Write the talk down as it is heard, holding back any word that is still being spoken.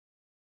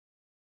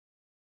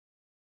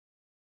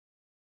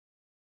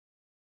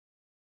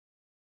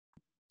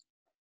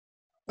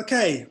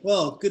Okay,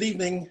 well, good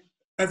evening,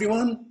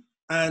 everyone,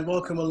 and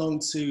welcome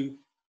along to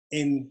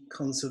In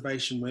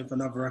Conservation with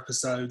another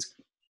episode.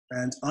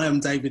 And I am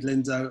David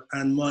Lindo,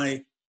 and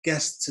my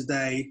guest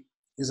today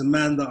is a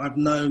man that I've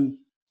known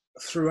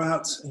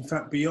throughout, in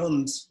fact,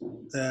 beyond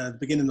the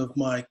beginning of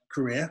my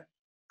career,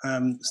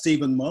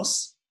 Stephen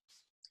Moss.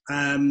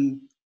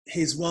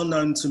 He's well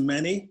known to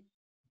many,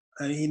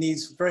 and he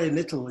needs very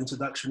little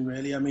introduction,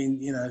 really. I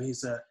mean,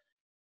 he's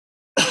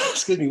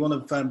excuse me, one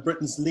of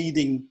Britain's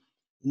leading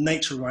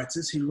nature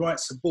writers. He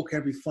writes a book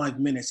every 5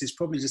 minutes. He's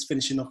probably just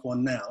finishing off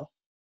one now,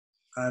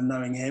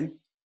 knowing him.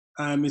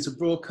 He's a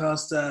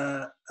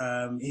broadcaster.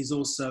 He's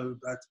also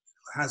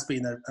has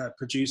been a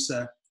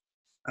producer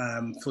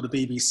for the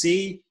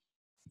BBC.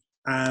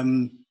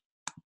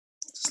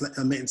 Just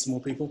admitting some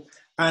more people.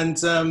 And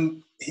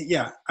and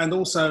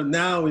also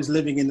now is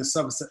living in the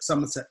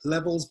Somerset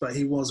Levels, but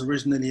he was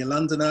originally a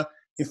Londoner.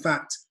 In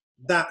fact,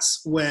 that's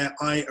where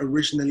I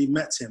originally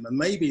met him. And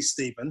maybe,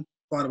 Stephen,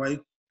 by the way,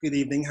 good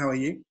evening, how are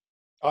you?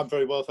 I'm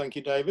very well, thank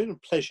you, David. A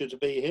pleasure to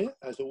be here,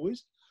 as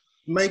always.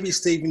 Maybe,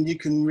 Stephen, you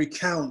can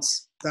recount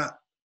that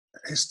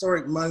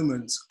historic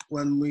moment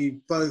when we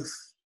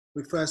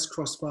first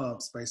crossed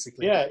paths,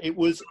 basically. Yeah,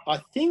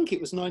 I think it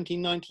was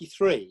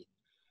 1993,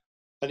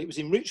 and it was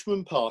in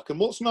Richmond Park. And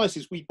what's nice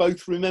is we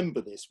both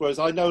remember this, whereas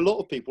I know a lot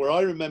of people where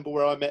I remember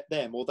where I met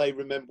them, or they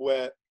remember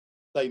where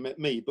they met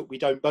me, but we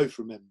don't both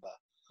remember.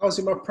 I was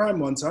in my pram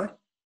one time.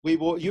 You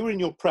were in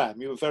your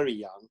pram, you were very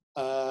young,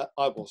 I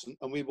wasn't,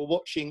 and we were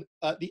watching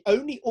the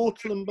only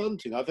ortolan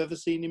bunting I've ever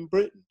seen in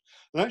Britain.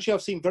 And actually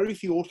I've seen very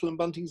few ortolan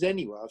buntings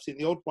anywhere. I've seen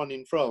the odd one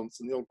in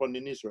France and the odd one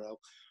in Israel.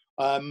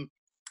 And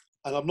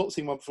I've not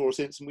seen one before or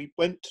since, and we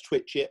went to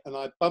Twitch it, and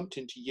I bumped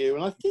into you,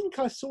 and I think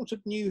I sort of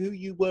knew who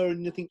you were,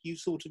 and I think you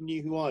sort of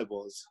knew who I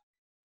was.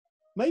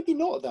 Maybe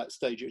not at that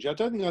stage, actually. I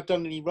don't think I'd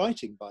done any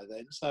writing by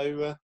then,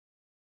 so...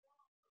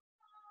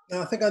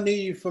 I think I knew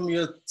you from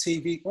your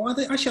TV. Well, I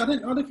don't think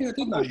I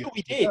did know you. Sure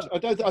we did.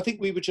 I think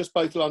we were just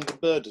both London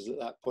birders at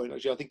that point.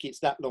 Actually, I think it's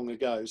that long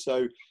ago.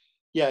 So,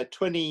 yeah,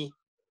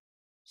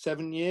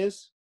 27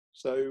 years.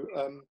 So,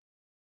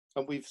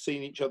 and we've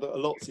seen each other a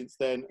lot since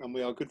then, and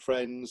we are good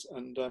friends.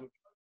 And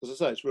as I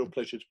say, it's a real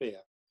pleasure to be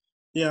here.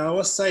 Yeah, I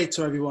must say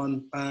to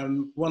everyone,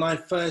 when I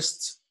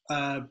first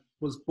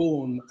was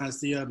born as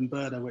the urban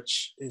birder,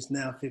 which is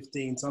now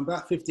 15, so I'm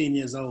about 15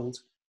 years old.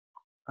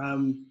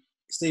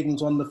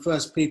 Stephen's one of the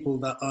first people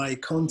that I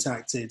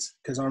contacted,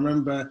 because I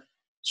remember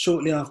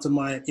shortly after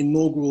my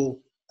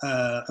inaugural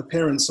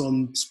appearance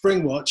on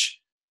Springwatch,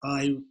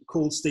 I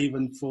called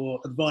Stephen for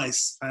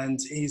advice, and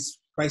he's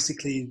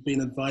basically been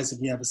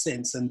advising me ever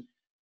since. And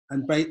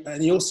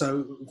he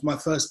also, my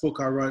first book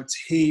I wrote,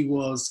 he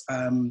wrote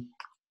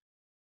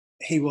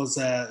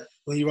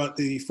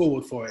the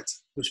foreword for it,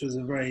 which was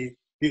a very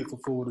beautiful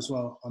foreword as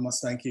well. I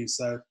must thank you.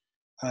 So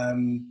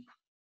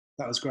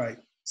that was great.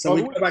 So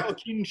we go back to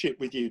kinship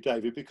with you,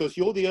 David, because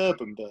you're the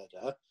urban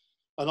birder,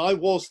 and I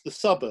was the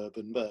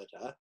suburban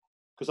birder,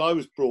 because I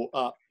was brought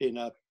up in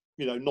a,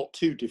 not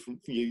too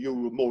different from you. You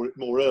were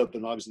more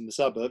urban. I was in the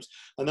suburbs,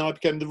 and then I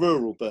became the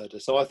rural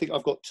birder. So I think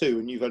I've got two,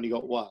 and you've only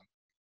got one,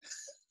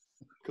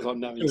 because I'm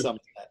now in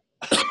Somerset.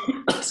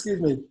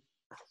 Excuse me.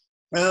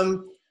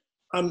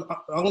 I'm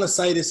going to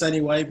say this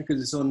anyway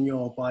because it's on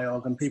your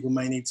bio, and people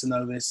may need to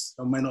know this,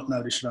 or may not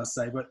know this, should I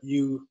say, but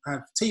you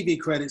have TV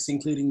credits,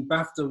 including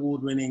BAFTA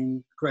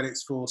award-winning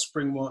credits for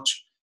Springwatch,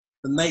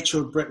 The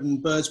Nature of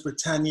Britain, Birds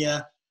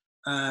Britannia,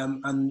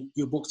 and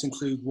your books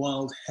include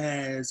Wild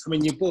Hares.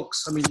 You've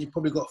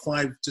probably got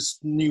 5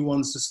 just new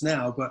ones just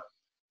now, but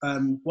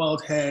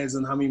Wild Hares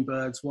and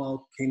Hummingbirds,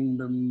 Wild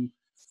Kingdom,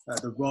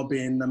 The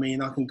Robin,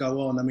 I can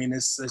go on.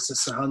 It's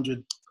just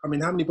 100. How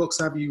many books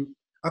have you,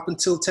 up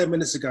until 10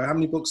 minutes ago, how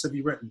many books have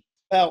you written?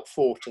 About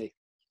 40,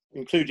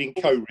 including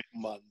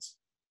co-written ones.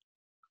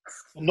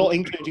 Not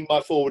including my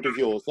forward of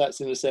yours.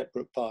 That's in a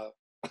separate pile.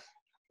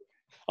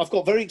 I've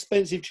got very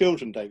expensive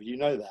children, David. You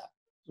know that.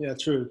 Yeah,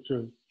 true.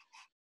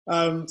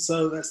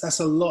 So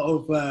that's a lot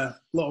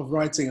of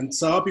writing, and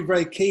so I'll be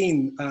very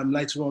keen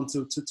later on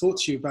to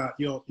talk to you about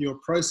your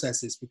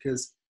processes,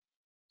 because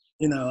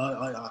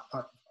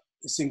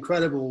it's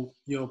incredible.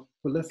 Your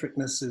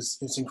prolificness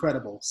is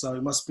incredible. So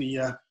it must be.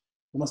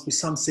 There must be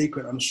some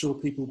secret I'm sure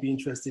people will be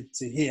interested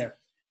to hear.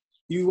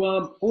 You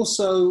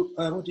also,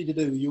 what did you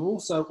do? You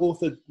also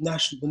authored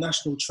the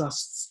National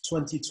Trust's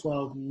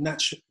 2012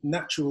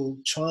 Natural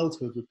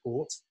Childhood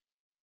Report,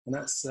 and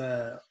that's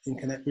about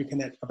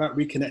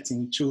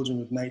reconnecting children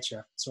with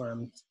nature. Sorry,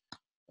 I'm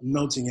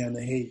melting here in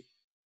the heat.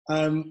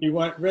 You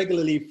write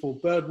regularly for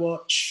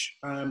Birdwatch,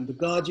 The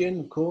Guardian,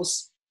 of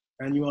course,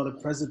 and you are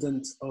the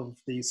president of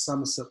the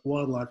Somerset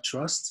Wildlife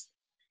Trust.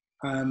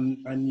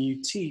 And you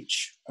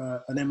teach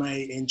an MA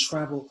in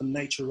travel and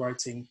nature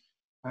writing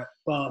at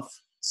Bath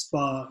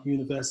Spa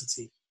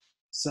University.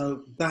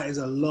 So that is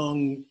a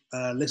long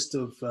list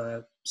of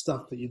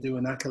stuff that you do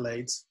and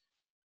accolades.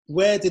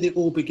 Where did it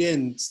all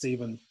begin,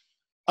 Stephen?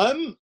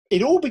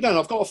 It all began,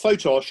 I've got a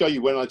photo I'll show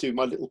you when I do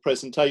my little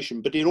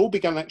presentation, but it all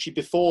began actually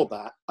before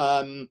that.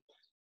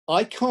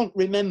 I can't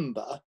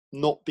remember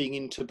not being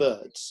into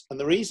birds. And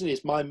the reason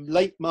is my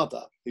late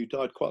mother, who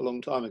died quite a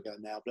long time ago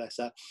now, bless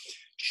her,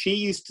 she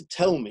used to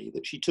tell me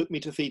that she took me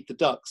to feed the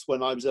ducks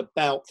when I was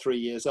about 3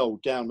 years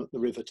old down at the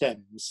River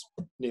Thames,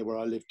 near where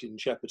I lived in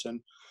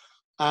Shepperton.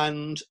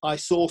 And I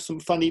saw some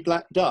funny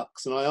black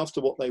ducks, and I asked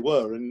her what they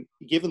were. And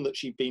given that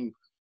she'd been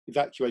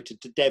evacuated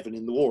to Devon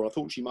in the war, I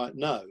thought she might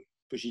know,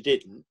 but she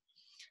didn't.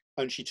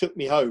 And she took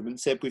me home and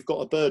said, "We've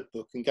got a bird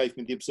book," and gave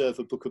me the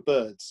Observer Book of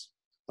Birds.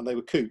 And they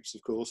were coots,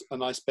 of course.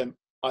 And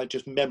I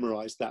just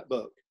memorised that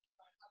book.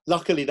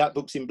 Luckily, that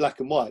book's in black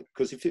and white,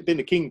 because if it'd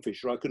been a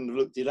kingfisher, I couldn't have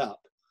looked it up.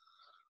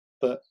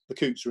 But the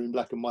coots are in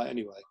black and white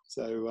anyway.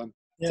 So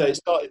it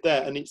started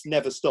there, and it's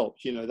never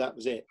stopped. You know, that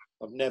was it.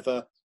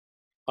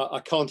 I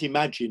can't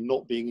imagine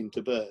not being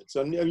into birds.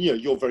 And you know,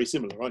 you're very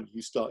similar, aren't you?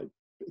 You started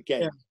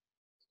again. Yeah.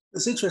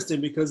 It's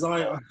interesting because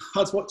I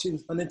was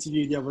watching an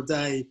interview the other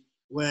day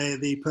where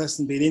the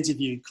person being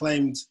interviewed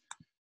claimed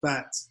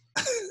that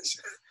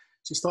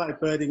she started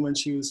birding when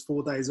she was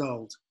 4 days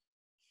old.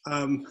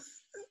 I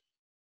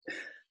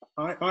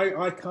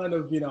kind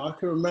of, you know, I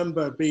can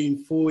remember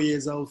being 4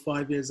 years old,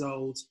 5 years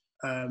old,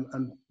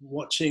 and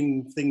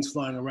watching things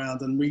flying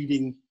around and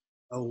reading,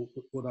 or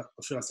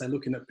should I say,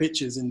 looking at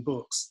pictures in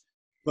books.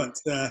 But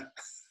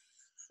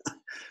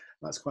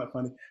that's quite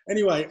funny.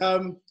 Anyway,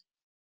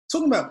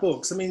 talking about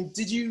books, I mean,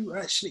 did you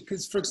actually,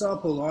 because for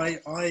example,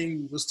 I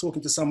was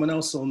talking to someone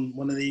else on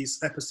one of these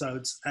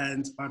episodes,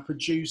 and I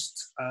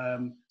produced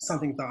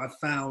something that I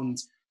found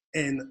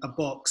in a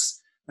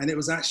box, and it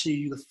was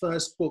actually the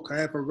first book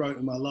I ever wrote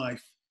in my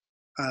life,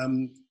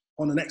 on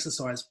an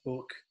exercise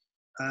book,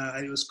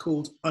 and it was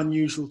called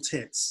Unusual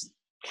Tits.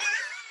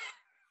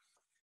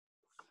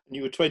 And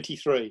you were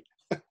 23.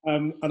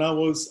 And I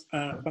was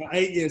about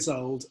 8 years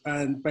old,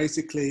 and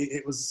basically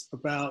it was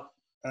about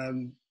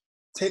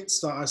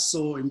tits that I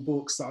saw in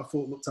books that I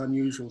thought looked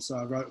unusual, so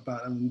I wrote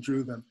about them and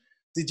drew them.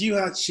 Did you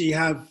actually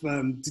have,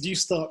 did you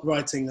start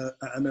writing at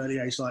an early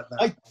age like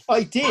that?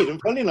 I did, and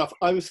funny enough,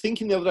 I was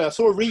thinking the other day, I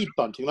saw a reed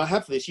bunting, and I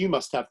have this, you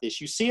must have this.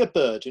 You see a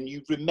bird and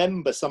you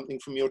remember something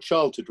from your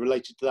childhood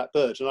related to that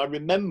bird. And I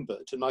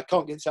remembered, and I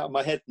can't get this out of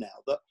my head now,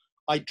 that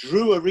I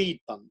drew a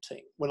reed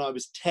bunting when I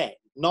was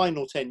 9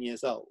 or 10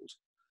 years old.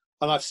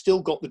 And I've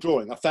still got the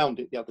drawing. I found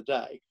it the other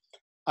day.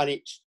 And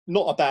it's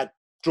not a bad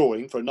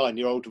drawing for a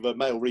 9-year-old of a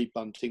male reed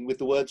bunting with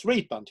the words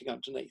reed bunting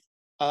underneath.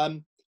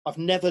 I've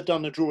never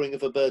done a drawing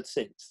of a bird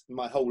since in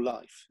my whole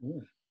life.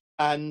 Mm.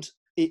 And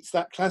it's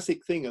that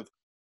classic thing of,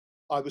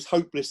 I was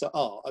hopeless at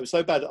art. I was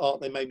so bad at art,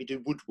 they made me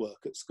do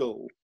woodwork at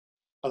school.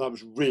 And I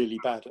was really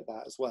bad at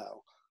that as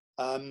well.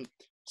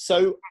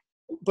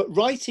 But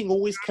writing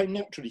always came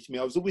naturally to me.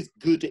 I was always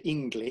good at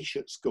English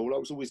at school. I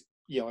was always,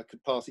 I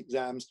could pass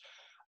exams.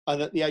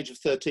 And at the age of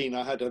 13,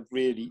 I had a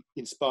really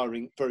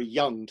inspiring, very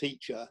young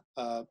teacher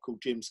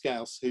called Jim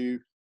Scouse, who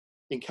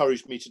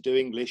encouraged me to do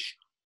English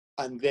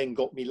and then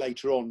got me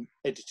later on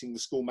editing the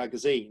school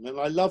magazine. And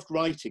I loved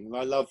writing, and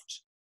I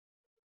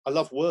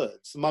love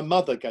words. My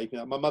mother gave me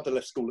that. My mother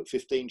left school at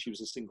 15. She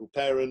was a single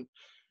parent.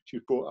 She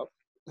was brought up,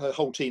 her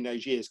whole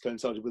teenage years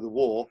coincided with the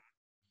war.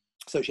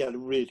 So she had a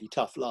really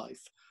tough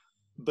life.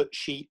 But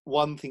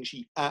one thing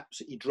she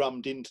absolutely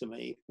drummed into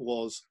me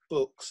was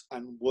books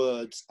and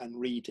words and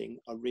reading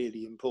are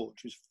really important.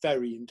 She was a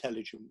very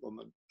intelligent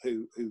woman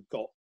who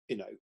got,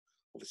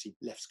 obviously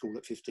left school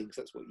at 15 because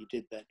that's what you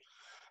did then.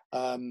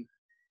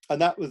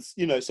 And that was,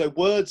 so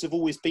words have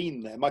always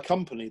been there. My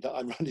company that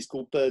I run is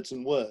called Birds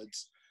and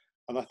Words.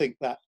 And I think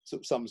that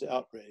sort of sums it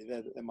up, really.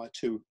 They're my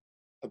two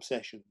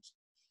obsessions.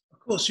 Of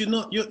course,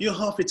 you're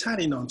half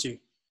Italian, aren't you?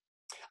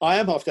 I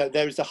am half that.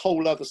 There is a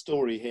whole other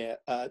story here,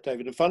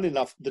 David. And funnily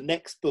enough, the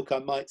next book I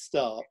might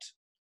start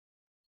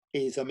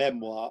is a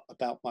memoir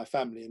about my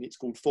family, and it's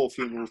called 4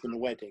 Funerals and a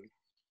Wedding.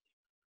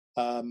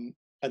 And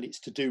it's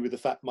to do with the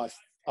fact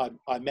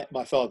I met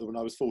my father when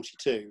I was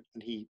 42,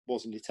 and he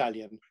was an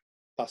Italian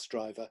bus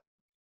driver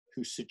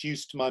who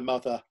seduced my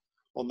mother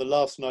on the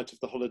last night of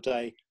the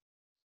holiday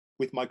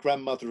with my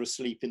grandmother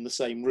asleep in the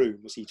same room,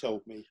 as he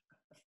told me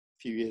a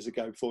few years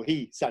ago, before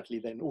he sadly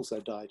then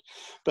also died.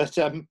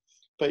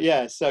 But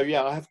yeah,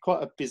 I have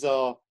quite a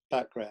bizarre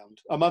background.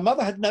 And my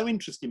mother had no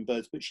interest in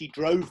birds, but she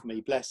drove me,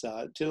 bless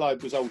her, until I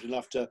was old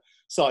enough to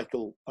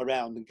cycle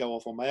around and go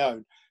off on my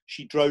own.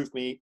 She drove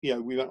me,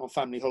 we went on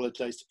family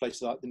holidays to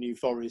places like the New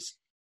Forest,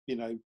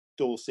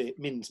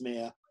 Dorset,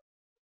 Minsmere,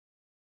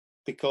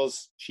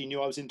 because she knew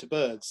I was into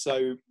birds.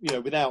 So,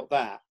 without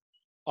that,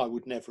 I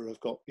would never have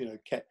got,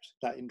 kept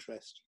that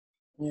interest.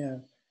 Yeah.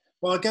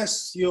 Well, I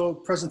guess your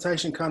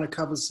presentation kind of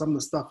covers some of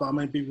the stuff I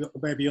may be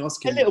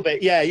asking. A little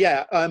bit,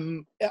 yeah. I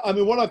mean,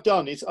 what I've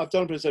done is I've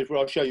done a presentation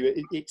where I'll show you.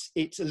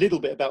 It's a little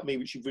bit about me,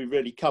 which you've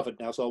really covered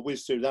now, so I'll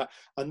whiz through that.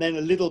 And then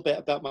a little bit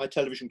about my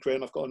television career,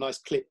 and I've got a nice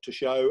clip to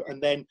show.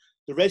 And then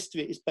the rest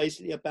of it is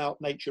basically about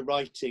nature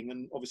writing.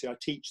 And obviously I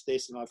teach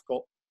this, and I was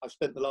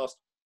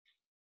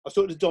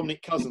talking to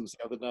Dominic Cousins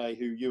the other day,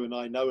 who you and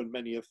I know, and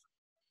many of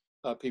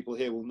people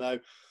here will know.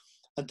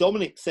 And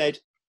Dominic said,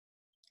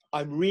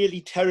 I'm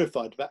really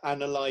terrified about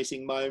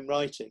analysing my own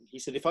writing. He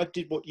said, if I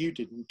did what you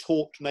did and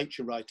taught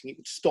nature writing, it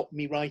would stop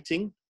me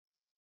writing.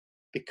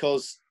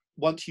 because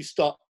once you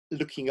start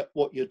looking at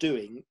what you're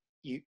doing,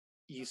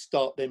 you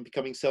start then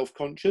becoming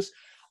self-conscious.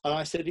 And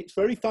I said, it's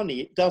very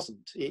funny, it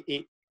doesn't.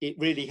 It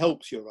really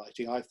helps your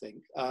writing, I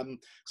think.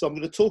 So I'm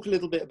going to talk a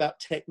little bit about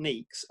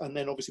techniques, and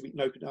then obviously we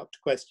can open it up to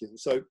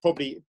questions. So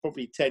probably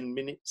 10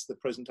 minutes, the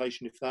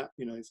presentation, if that,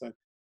 you know, so.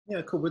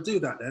 Yeah, cool, we'll do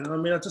that then. I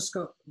mean, I just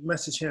got a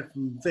message here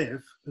from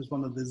Viv, who's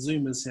one of the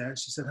Zoomers here.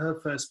 She said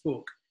her first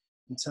book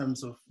in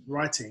terms of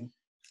writing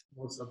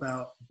was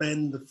about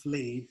Ben the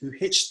flea who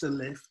hitched a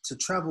lift to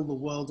travel the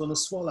world on a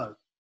swallow.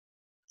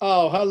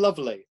 Oh, how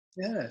lovely.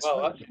 Yeah.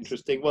 Well, that's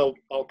interesting. Well,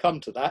 I'll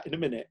come to that in a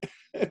minute.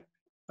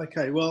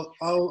 Okay, well,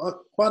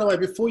 by the way,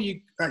 before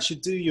you actually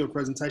do your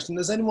presentation,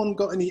 has anyone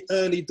got any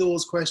early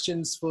doors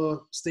questions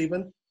for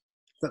Stephen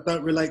that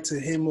don't relate to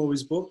him or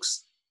his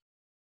books?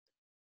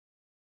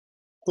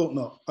 Thought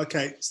not.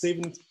 Okay,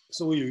 Stephen,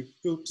 it's all you.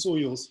 It's all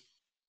yours.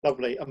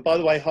 Lovely. And by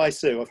the way, hi,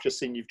 Sue. I've just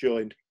seen you've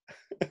joined.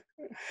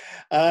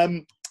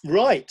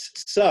 Right,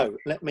 so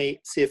let me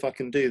see if I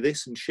can do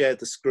this and share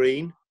the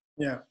screen.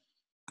 Yeah.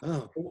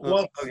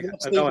 While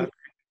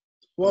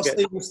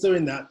Stephen's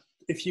doing that,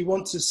 if you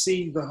want to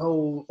see the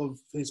whole of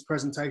his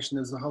presentation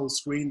as a whole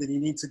screen, then you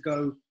need to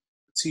go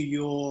to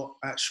your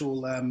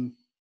actual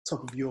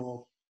top of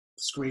your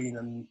screen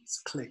and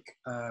click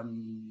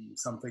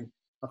something.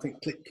 I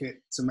think click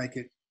it to make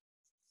it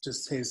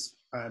just his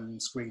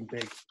screen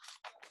big.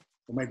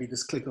 Or maybe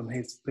just click on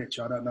his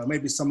picture, I don't know.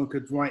 Maybe someone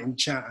could write in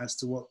chat as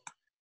to what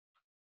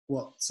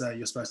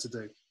you're supposed to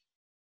do.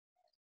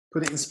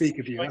 Put it in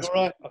speaker view. All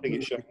right, I think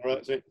it's showing all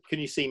right. So can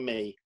you see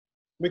me?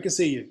 We can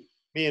see you.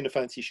 Me in a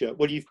fancy shirt.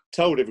 Well, you've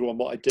told everyone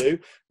what I do.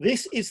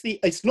 This is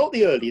it's not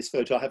the earliest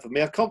photo I have of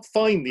me. I can't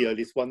find the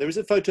earliest one. There is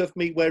a photo of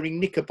me wearing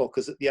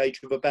knickerbockers at the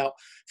age of about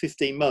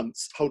 15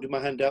 months, holding my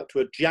hand out to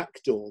a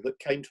jackdaw that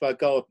came to our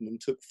garden and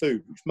took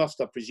food, which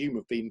must, I presume,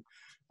 have been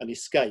an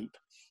escape.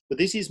 But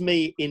this is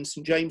me in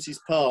St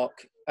James's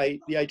Park at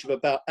the age of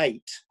about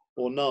 8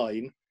 or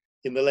 9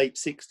 in the late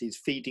 60s,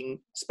 feeding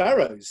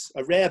sparrows,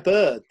 a rare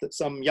bird that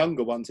some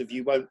younger ones of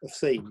you won't have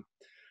seen.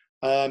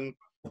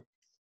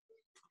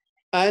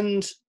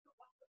 And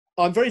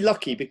I'm very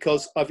lucky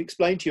because I've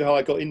explained to you how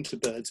I got into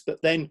birds,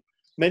 but then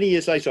many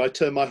years later, I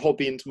turned my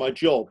hobby into my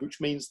job, which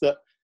means that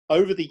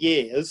over the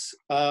years,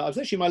 I was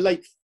actually in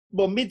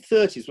my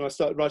mid-30s when I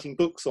started writing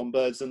books on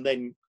birds and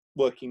then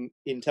working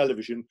in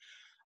television.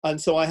 And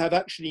so I have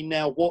actually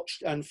now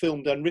watched and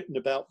filmed and written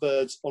about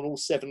birds on all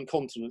 7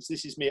 continents.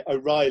 This is me at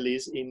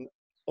O'Reilly's in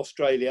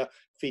Australia,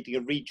 feeding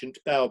a regent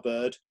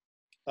bowerbird.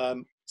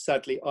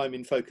 Sadly, I'm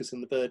in focus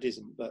and the bird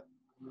isn't, but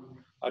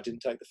I didn't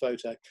take the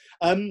photo.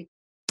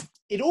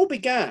 It all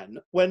began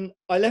when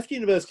I left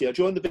university. I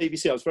joined the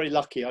BBC. I was very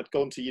lucky. I'd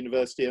gone to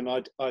university and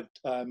I'd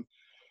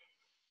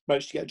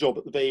managed to get a job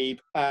at the Beeb.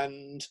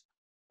 And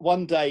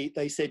one day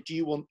they said, do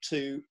you want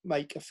to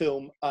make a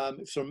film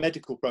for a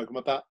medical program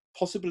about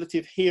possibility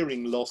of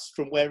hearing loss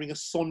from wearing a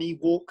Sony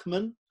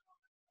Walkman?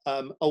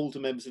 Older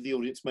members of the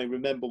audience may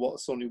remember what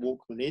a Sony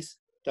Walkman is.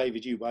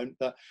 David, you won't,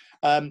 but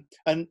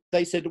and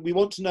they said, we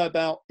want to know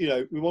about,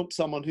 we want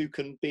someone who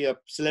can be a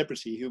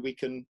celebrity who we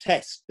can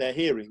test their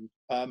hearing.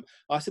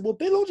 I said, well,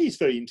 Bill Oddie's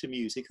very into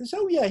music. And they said,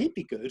 oh yeah, he'd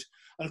be good.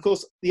 And of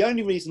course, the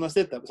only reason I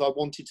said that was I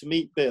wanted to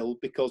meet Bill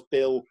because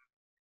Bill,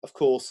 of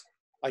course,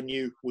 I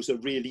knew was a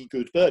really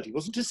good bird. He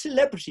wasn't a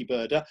celebrity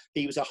birder.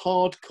 He was a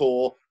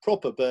hardcore,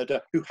 proper birder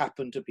who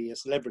happened to be a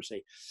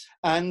celebrity.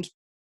 And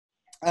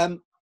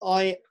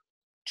I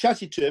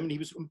chatted to him and he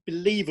was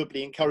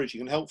unbelievably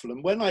encouraging and helpful.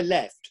 And when I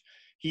left,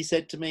 he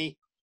said to me,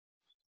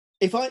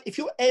 if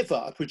you're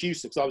ever a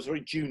producer, because I was a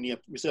very junior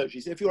researcher,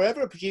 he said, if you're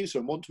ever a producer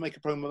and want to make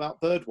a program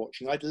about bird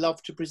watching, I'd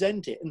love to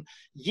present it. And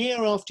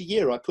year after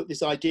year, I put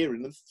this idea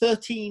in, and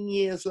 13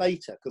 years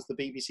later, because the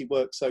BBC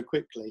works so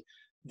quickly,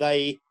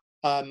 they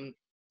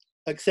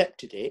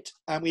accepted it,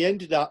 and we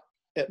ended up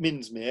at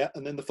Minsmere,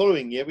 and then the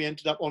following year we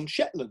ended up on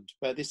Shetland,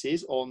 where this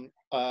is on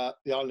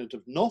the island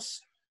of Noss,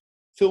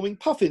 filming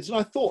puffins. And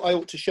I thought I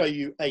ought to show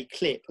you a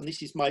clip, and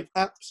this is my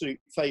absolute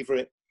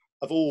favourite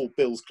of all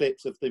Bill's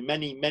clips of the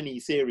many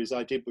series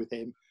I did with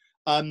him,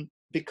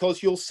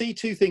 because you'll see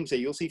 2 things here.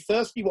 You'll see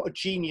firstly what a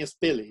genius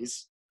Bill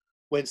is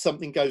when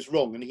something goes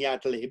wrong and he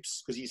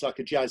ad-libs, because he's like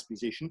a jazz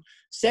musician.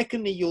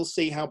 Secondly, you'll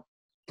see how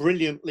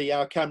brilliantly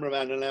our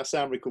cameraman and our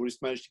sound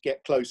recordist managed to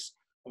get close,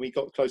 and we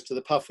got close to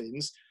the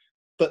puffins.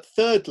 But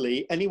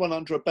thirdly, anyone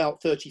under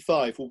about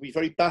 35 will be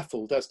very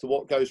baffled as to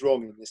what goes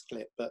wrong in this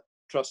clip. But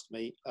trust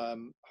me,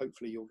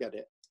 hopefully you'll get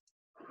it.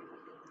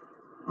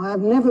 I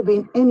have never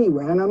been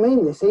anywhere, and I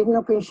mean this, even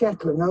up in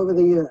Shetland over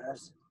the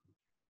years,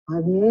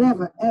 I've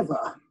never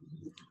ever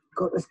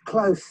got as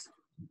close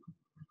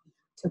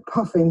to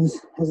puffins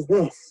as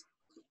this.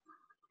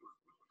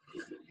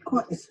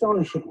 Quite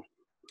astonishing.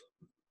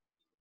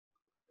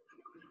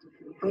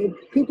 I mean,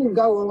 people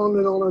go on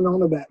and on and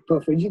on about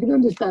puffins. You can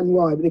understand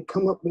why, but they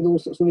come up with all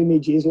sorts of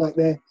images, like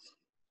they're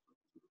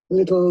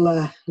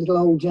little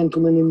old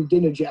gentlemen in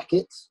dinner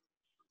jackets,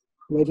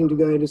 waiting to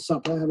go into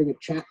supper, having a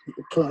chat at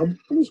the club.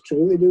 And it's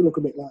true, they do look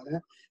a bit like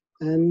that.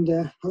 And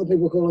other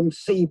people call them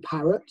sea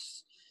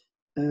parrots.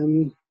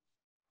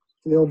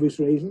 for the obvious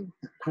reason,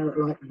 that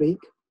parrot-like beak.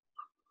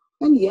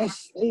 And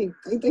yes,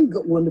 they've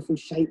got wonderful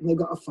shape, and they've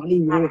got a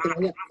funny walk, and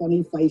they get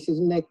funny faces,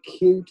 and they're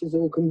cute as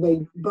all can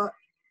be. But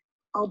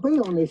I'll be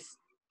honest,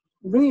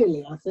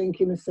 really, I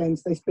think in a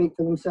sense they speak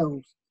for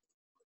themselves.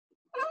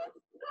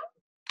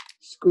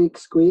 Squeak,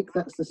 squeak,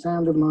 that's the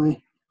sound of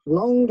my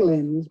long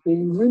lens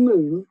being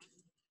removed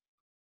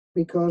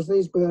because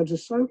these birds are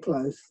so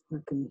close, I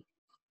can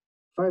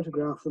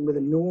photograph them with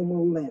a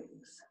normal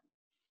lens.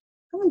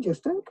 And they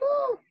just don't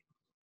care.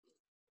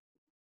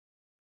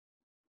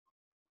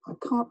 I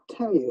can't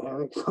tell you how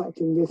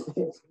exciting this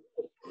is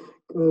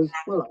because,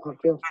 well, I've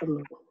just had a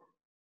look.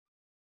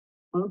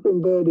 I've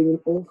been birding an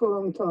awful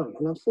long time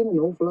and I've seen an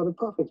awful lot of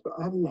puffins, but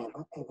I've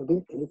never ever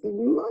been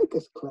anything like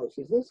as close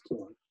as this to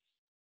one.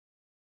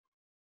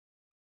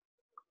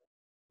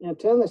 Now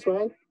turn this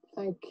way,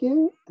 thank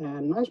you,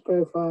 and nice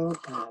profile,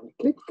 and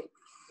click.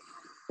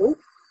 Oh.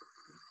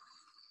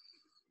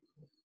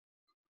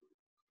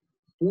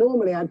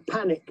 Normally I'd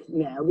panic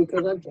now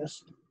because I've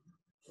just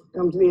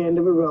come to the end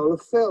of a roll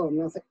of film.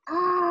 And I think,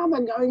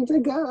 they're going to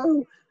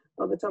go.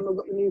 By the time I've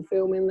got the new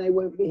film in, they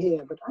won't be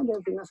here, but I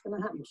don't think that's going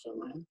to happen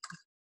somehow.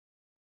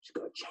 Just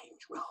got to change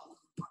roll,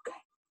 okay.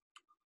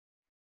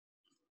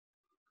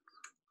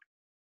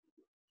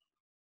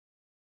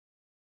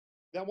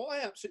 Now, what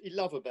I absolutely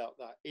love about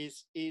that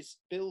is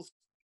Bill's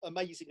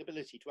amazing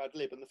ability to ad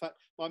lib, and the fact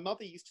my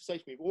mother used to say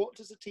to me, well, what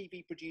does a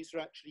TV producer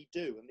actually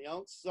do? And the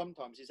answer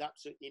sometimes is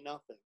absolutely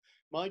nothing.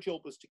 My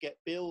job was to get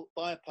Bill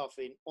by a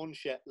puffin on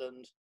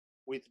Shetland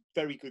with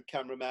very good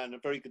cameraman, a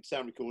very good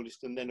sound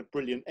recordist, and then a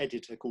brilliant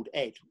editor called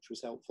Ed, which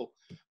was helpful,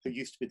 who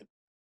used to be the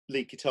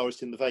lead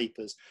guitarist in the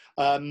Vapors.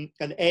 And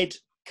Ed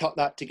cut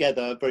that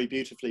together very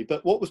beautifully.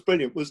 But what was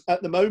brilliant was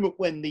at the moment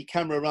when the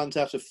camera runs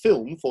out of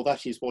film, for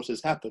that is what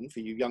has happened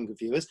for you younger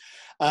viewers.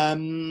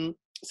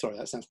 Sorry,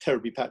 that sounds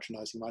terribly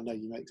patronising. I know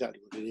you know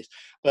exactly what it is.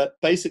 But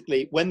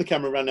basically, when the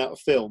camera ran out of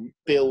film,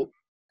 Bill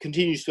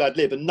continues to ad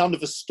lib, and none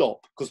of us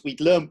stop, because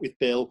we'd learned with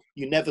Bill,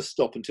 you never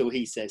stop until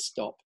he says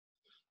stop.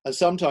 And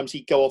sometimes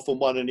he'd go off on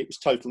one and it was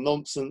total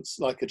nonsense,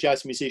 like a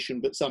jazz musician,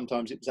 but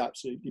sometimes it was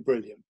absolutely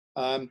brilliant.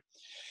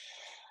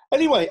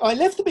 Anyway, I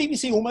left the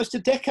BBC almost a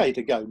decade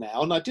ago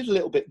now, and I did a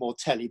little bit more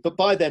telly, but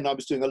by then I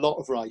was doing a lot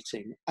of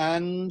writing.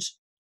 And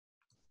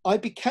I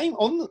became,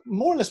 on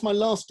more or less my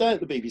last day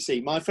at the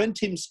BBC, my friend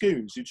Tim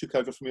Scoons, who took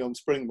over from me on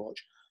Springwatch,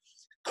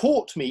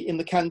 caught me in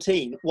the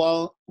canteen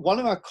while one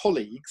of our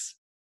colleagues,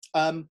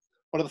 one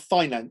of the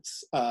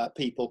finance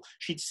people,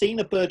 she'd seen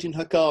a bird in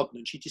her garden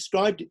and she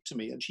described it to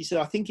me, and she said,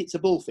 I think it's a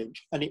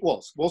bullfinch. And it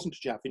wasn't a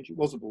chaffinch, it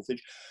was a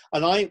bullfinch.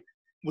 And I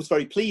was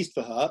very pleased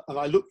for her, and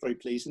I looked very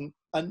pleased.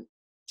 And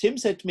Tim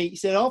said to me, he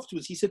said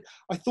afterwards, he said,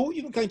 I thought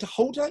you were going to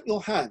hold out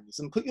your hands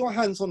and put your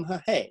hands on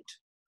her head,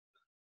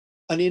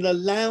 and in a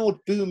loud,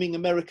 booming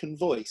American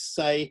voice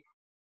say,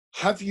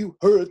 have you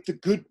heard the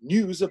good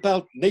news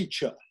about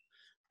nature?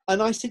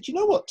 And I said, you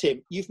know what,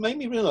 Tim, you've made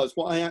me realise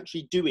what I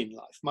actually do in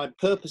life, my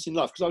purpose in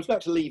life, because I was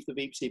about to leave the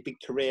BBC, a big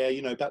career,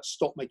 you know, about to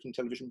stop making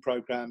television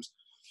programmes.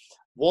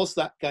 Was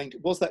that going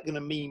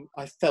to mean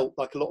I felt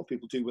like a lot of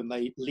people do when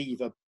they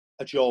leave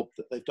a job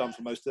that they've done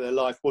for most of their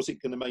life? Was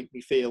it going to make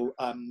me feel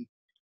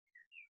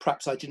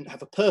perhaps I didn't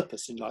have a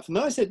purpose in life? And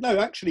then I said, no,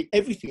 actually,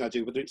 everything I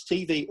do, whether it's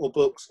TV or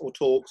books or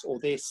talks or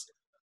this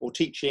or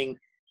teaching,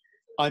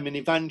 I'm an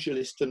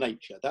evangelist for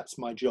nature. That's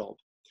my job.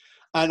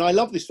 And I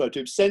love this photo.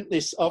 I was sent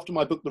this after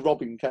my book, The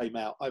Robin, came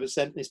out. I was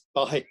sent this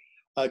by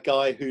a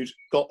guy who'd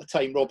got a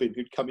tame robin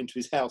who'd come into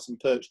his house and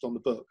perched on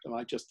the book. And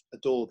I just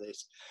adore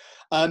this.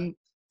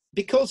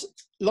 Because,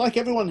 like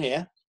everyone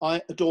here,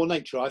 I adore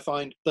nature. I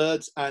find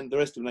birds and the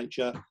rest of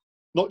nature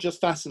not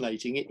just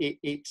fascinating,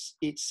 it's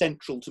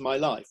central to my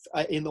life.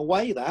 In the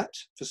way that,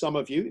 for some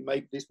of you,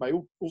 this may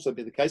also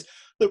be the case,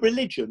 that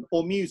religion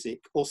or music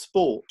or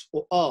sport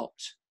or art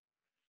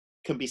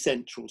can be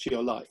central to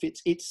your life.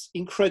 It's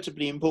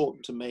incredibly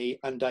important to me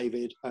and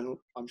David, and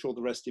I'm sure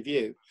the rest of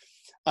you.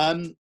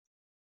 And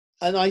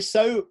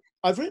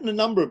I've written a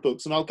number of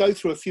books, and I'll go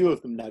through a few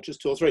of them now,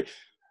 just 2 or 3.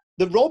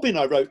 The Robin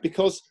I wrote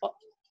because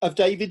of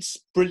David's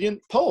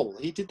brilliant poll.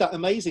 He did that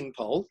amazing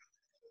poll.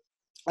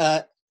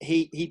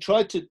 He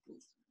tried to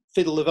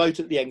fiddle the vote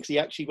at the end because he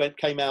actually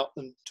came out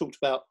and talked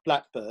about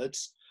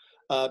blackbirds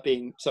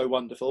being so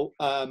wonderful.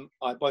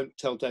 I won't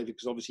tell David,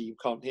 because obviously you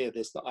can't hear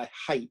this, that I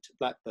hate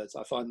blackbirds.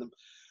 I find them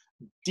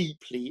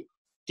deeply,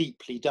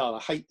 deeply dull.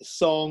 I hate the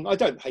song. I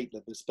don't hate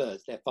them as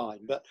birds, they're fine.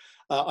 But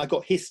I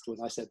got hissed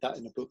when I said that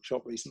in a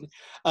bookshop recently.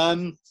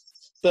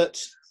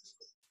 But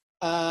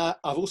I've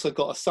also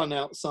got a son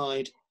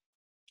outside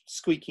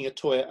squeaking a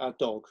toy at our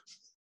dog.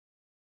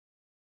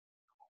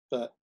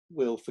 But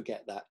we'll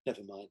forget that.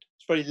 Never mind.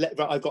 It's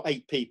I've got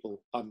 8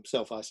 people I'm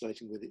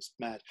self-isolating with. It's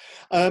mad.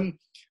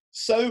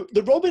 So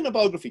the Robin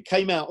biography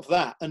came out of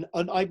that, and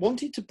I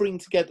wanted to bring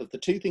together the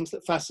 2 things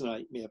that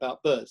fascinate me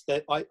about birds.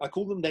 I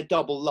call them their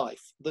double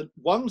life. The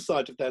one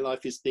side of their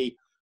life is the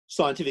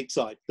scientific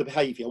side, the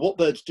behaviour, what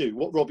birds do,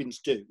 what robins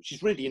do, which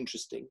is really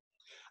interesting.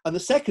 And the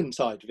second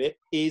side of it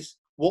is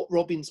what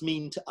robins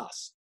mean to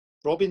us.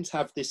 robins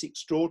have this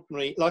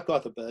extraordinary, like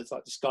other birds,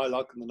 like the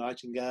skylark and the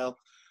nightingale,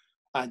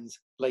 and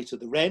later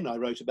the wren I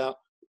wrote about,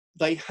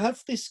 they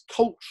have this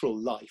cultural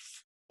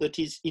life that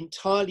is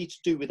entirely to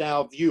do with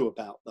our view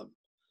about them.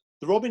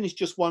 The robin is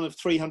just one of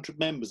 300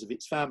 members of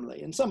its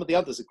family, and some of the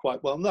others are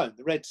quite well known.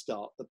 The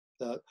redstart,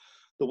 the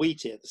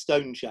wheatear, the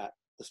stonechat,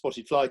 the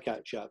spotted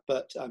flycatcher,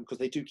 but because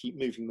they do keep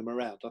moving them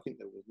around. I think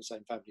they're all in the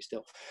same family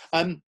still.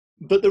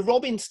 But the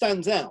robin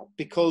stands out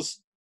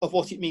because of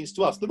what it means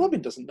to us. The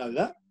robin doesn't know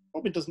that.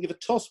 Robin doesn't give a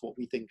toss what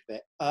we think of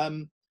it.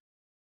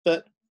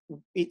 But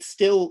it's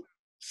still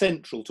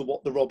central to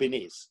what the robin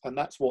is, and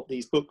that's what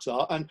these books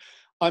are. And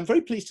I'm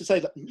very pleased to say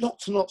that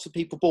lots and lots of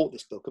people bought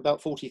this book.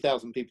 About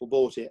 40,000 people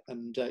bought it,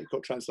 and it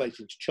got translated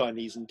into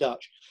Chinese and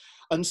Dutch.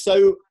 And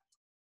so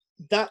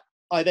that,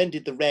 I then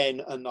did the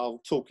wren, and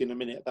I'll talk in a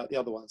minute about the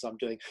other ones I'm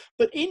doing.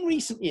 But in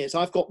recent years,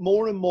 I've got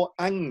more and more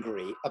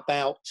angry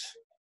about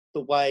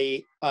the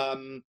way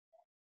the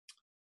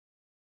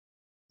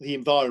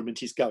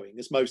environment is going,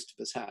 as most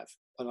of us have.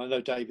 And I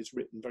know David's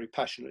written very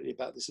passionately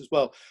about this as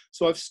well.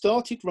 So I've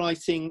started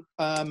writing,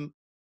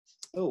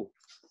 oh,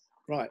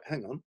 right,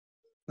 hang on.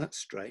 That's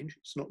strange.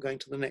 It's not going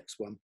to the next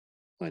one.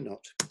 Why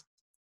not?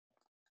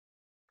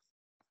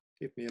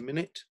 Give me a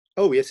minute.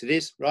 Oh, yes, it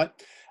is. Right.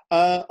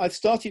 I've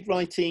started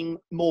writing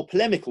more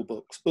polemical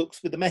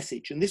books with a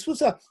message. And this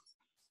was a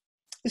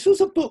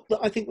book that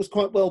I think was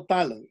quite well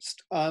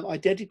balanced. I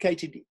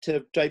dedicated it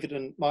to David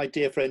and my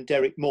dear friend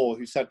Derek Moore,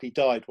 who sadly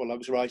died while I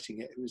was writing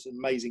it, who was an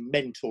amazing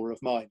mentor of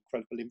mine,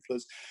 incredible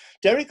influence.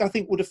 Derek, I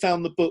think, would have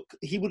found the book,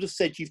 he would have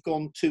said you've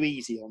gone too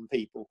easy on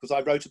people, because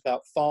I wrote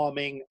about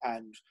farming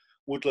and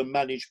woodland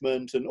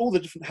management and all the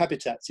different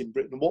habitats in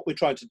Britain and what we're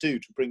trying to do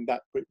to bring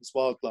back Britain's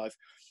wildlife.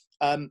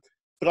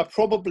 But I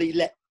probably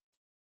let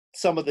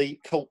some of the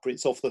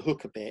culprits off the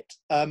hook a bit.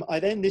 I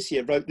then this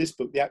year wrote this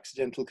book, The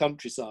Accidental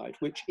Countryside,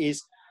 which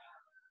is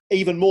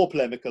even more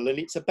polemical, and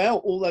it's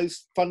about all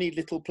those funny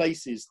little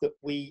places that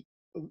we,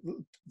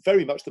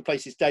 very much the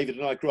places David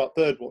and I grew up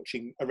bird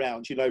watching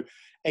around, you know,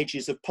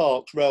 edges of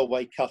parks,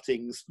 railway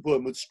cuttings,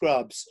 wormwood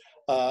scrubs,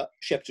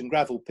 Shepton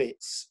gravel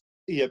pits,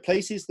 you know,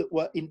 places that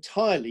were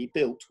entirely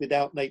built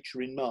without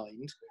nature in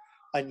mind,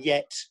 and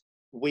yet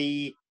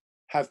we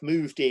have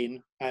moved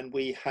in, and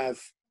we have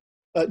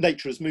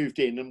nature has moved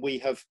in, and we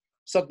have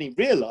suddenly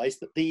realised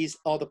that these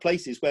are the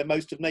places where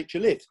most of nature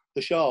lived.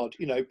 The Shard,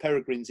 you know,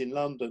 peregrines in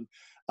London,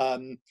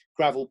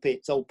 gravel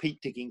pits, old peat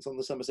diggings on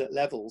the Somerset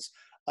levels,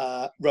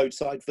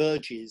 roadside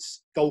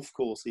verges, golf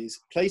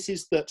courses,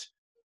 places that,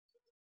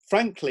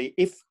 frankly,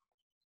 if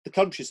the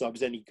countryside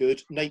was any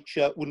good,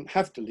 nature wouldn't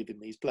have to live in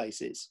these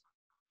places.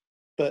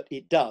 But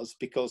it does,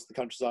 because the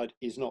countryside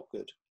is not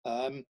good.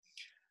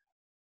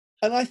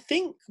 And I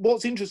think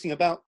what's interesting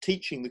about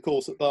teaching the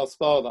course at Bath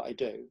Spa that I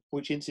do,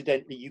 which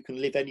incidentally you can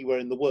live anywhere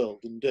in the world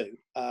and do,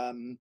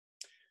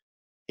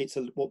 it's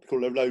what we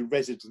call a low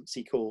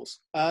residency course.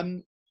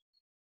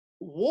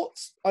 What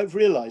I've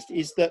realised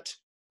is that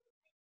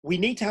we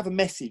need to have a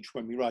message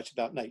when we write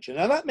about nature.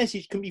 Now that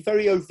message can be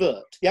very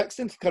overt. The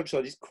Accidental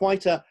Countryside is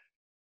quite a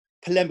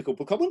polemical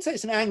book. I wouldn't say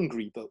it's an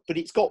angry book, but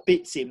it's got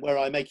bits in where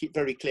I make it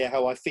very clear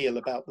how I feel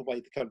about the way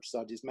the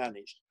countryside is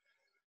managed.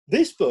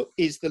 This book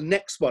is the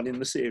next one in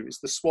the series,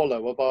 The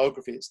Swallow, a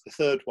biography. It's the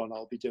third one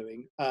I'll be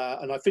doing,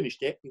 and I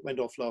finished it. It went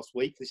off last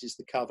week. This is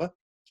the cover.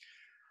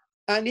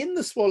 And in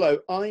The Swallow,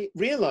 I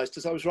realised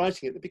as I was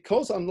writing it that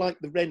because, unlike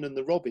the wren and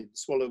the robin, the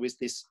swallow is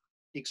this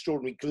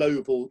extraordinary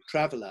global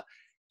traveller.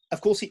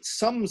 Of course, it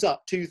sums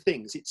up two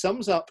things. It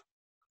sums up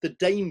the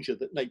danger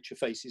that nature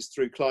faces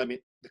through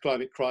the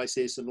climate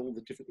crisis and all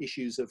the different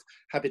issues of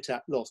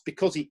habitat loss,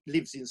 because it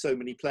lives in so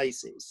many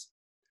places.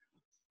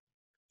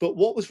 But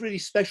what was really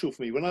special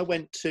for me when I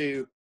went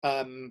to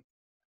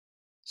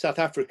South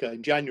Africa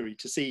in January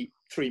to see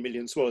 3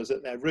 million swallows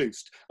at their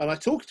roost, and I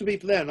talked to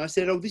people there and I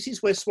said, oh, this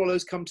is where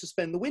swallows come to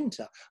spend the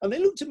winter. And they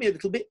looked at me a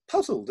little bit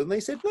puzzled and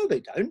they said, no,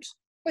 they don't.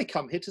 They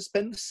come here to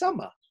spend the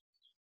summer.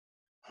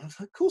 I was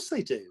like, of course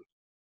they do.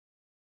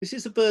 This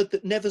is a bird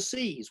that never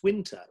sees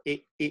winter.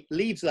 It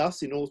leaves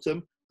us in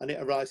autumn and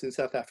it arrives in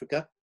South Africa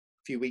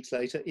a few weeks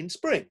later in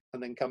spring,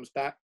 and then comes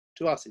back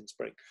to us in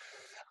spring.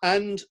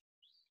 And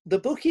the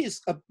book it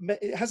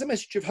has a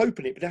message of hope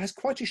in it, but it has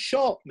quite a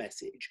sharp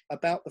message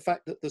about the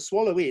fact that the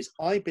swallow is,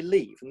 I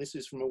believe, and this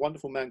is from a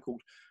wonderful man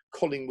called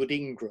Collingwood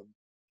Ingram,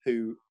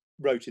 who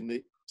wrote in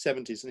the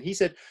 70s, and he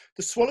said,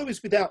 the swallow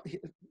is without,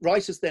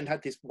 writers then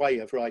had this way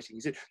of writing,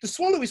 he said, the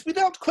swallow is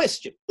without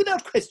question,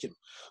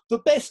 the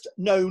best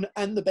known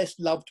and the best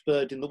loved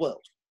bird in the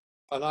world.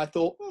 And I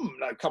thought,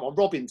 no, come on,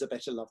 robins are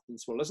better loved than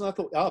swallows. And I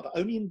thought, but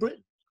only in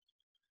Britain.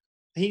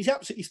 He's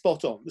absolutely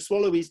spot on. The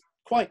swallow is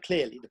quite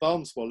clearly, the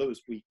barn swallow,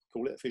 as we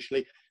call it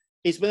officially,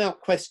 is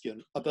without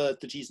question a bird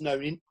that is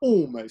known in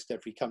almost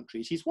every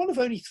country. He's one of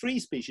only 3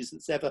 species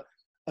that's ever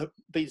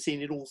been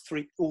seen in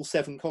all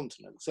 7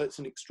 continents. So it's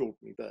an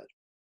extraordinary bird.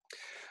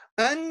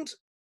 And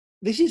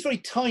this is very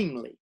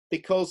timely,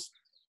 because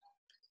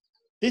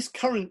this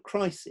current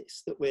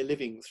crisis that we're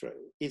living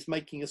through is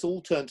making us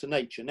all turn to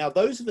nature. Now,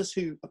 those of us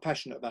who are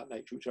passionate about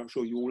nature, which I'm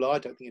sure you all are, I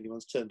don't think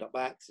anyone's turned up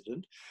by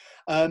accident,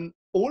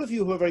 all of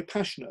you who are very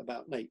passionate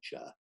about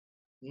nature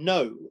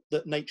know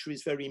that nature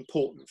is very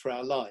important for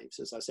our lives,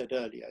 as I said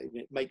earlier.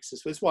 It makes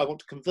us, that's why I want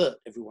to convert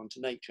everyone to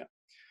nature.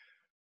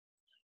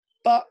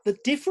 But the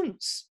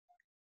difference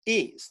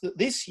is that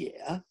this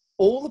year,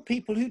 all the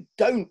people who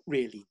don't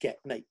really get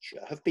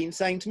nature have been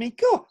saying to me,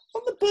 God,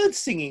 aren't the birds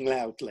singing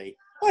loudly?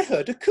 I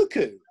heard a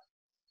cuckoo.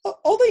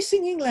 Are they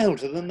singing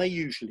louder than they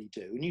usually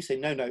do? And you say,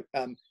 no,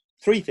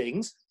 three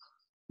things: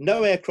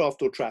 no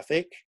aircraft or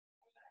traffic,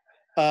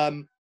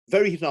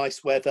 very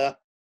nice weather,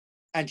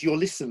 and you're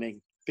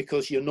listening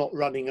because you're not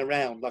running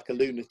around like a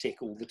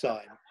lunatic all the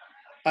time.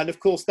 And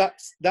of course,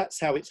 that's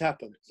how it's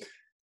happened.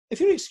 If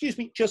you'll excuse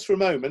me just for a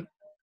moment,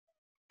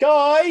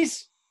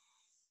 guys,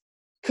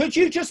 could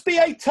you just be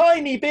a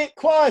tiny bit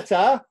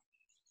quieter?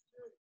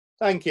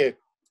 Thank you.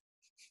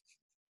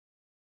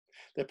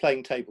 They're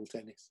playing table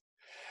tennis.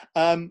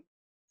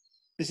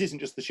 This isn't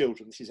just the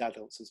children, this is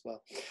adults as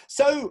well.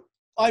 So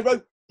I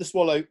wrote The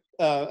Swallow,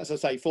 as I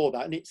say, for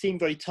that, and it seemed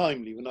very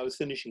timely when I was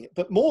finishing it.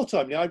 But more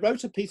timely, I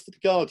wrote a piece for The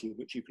Guardian,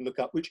 which you can look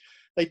up, which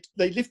they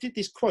lifted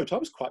this quote. I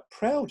was quite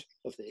proud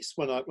of this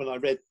when I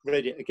read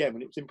it again,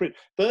 when it was in print.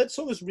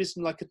 Birdsong has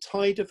risen like a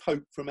tide of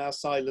hope from our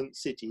silent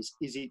cities.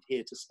 Is it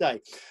here to stay?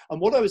 And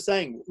what I was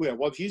saying, well, I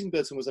was using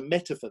birdsong was a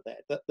metaphor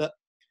there, that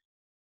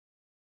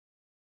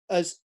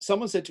as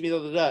someone said to me the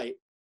other day,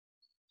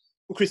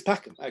 well, Chris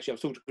Packham, actually, I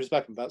was talking to Chris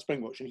Packham about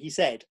Springwatch, and he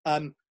said,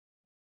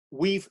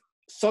 we've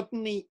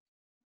suddenly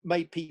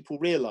made people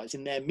realise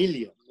in their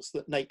millions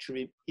that nature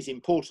is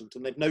important,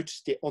 and they've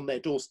noticed it on their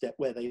doorstep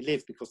where they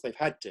live because they've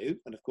had to,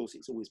 and of course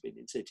it's always been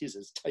in cities,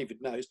 as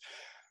David knows.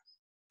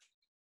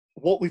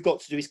 What we've got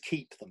to do is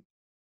keep them.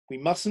 We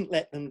mustn't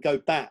let them go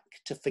back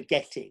to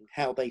forgetting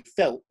how they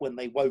felt when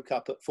they woke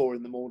up at 4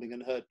 in the morning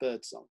and heard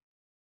birdsong,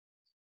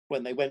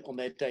 when they went on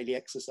their daily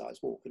exercise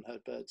walk and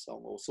heard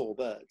birdsong or saw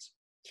birds.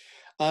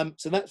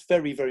 So that's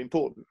very, very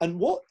important. And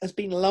what has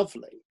been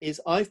lovely is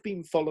I've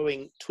been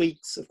following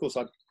tweets. Of course,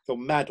 I've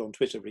gone mad on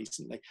Twitter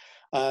recently.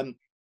 And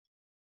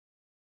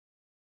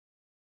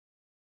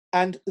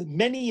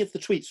many of the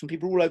tweets from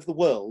people all over the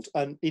world,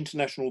 and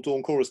International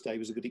Dawn Chorus Day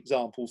was a good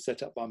example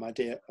set up by my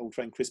dear old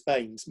friend Chris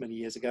Baines many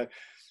years ago.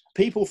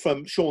 People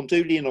from Sean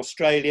Dooley in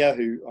Australia,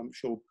 who I'm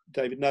sure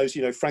David knows,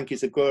 you know, Frankie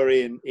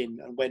Zaguri and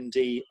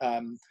Wendy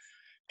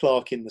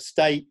Clark in the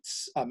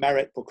States,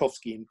 Marek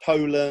Bukowski in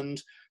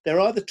Poland. They're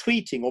either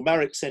tweeting or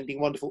Marek sending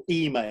wonderful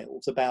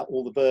emails about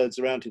all the birds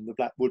around him, the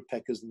black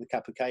woodpeckers and the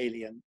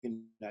capercaillie and, you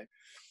know,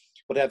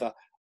 whatever.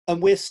 And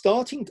we're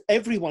starting,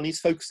 everyone is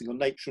focusing on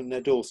nature on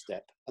their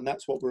doorstep, and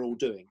that's what we're all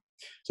doing.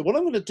 So what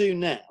I'm going to do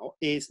now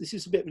is, this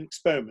is a bit of an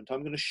experiment.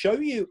 I'm going to show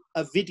you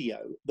a video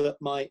that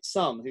my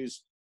son,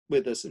 who's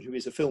with us and who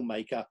is a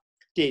filmmaker,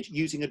 did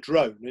using a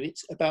drone. And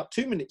it's about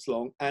 2 minutes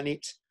long, and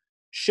it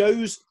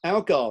shows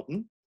our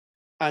garden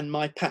and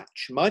my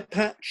patch. My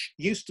patch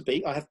used to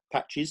be, I have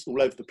patches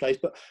all over the place,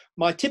 but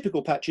my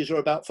typical patches are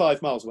about 5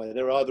 miles away.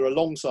 They're either a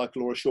long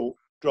cycle or a short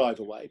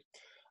drive away.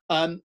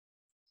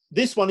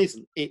 This one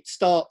isn't. It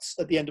starts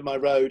at the end of my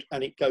road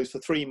and it goes for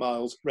 3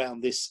 miles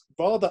round this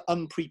rather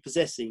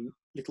unprepossessing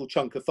little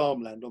chunk of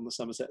farmland on the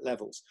Somerset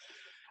Levels,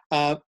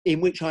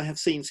 in which I have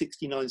seen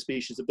 69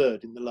 species of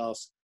bird in the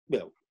last,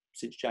 well,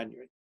 since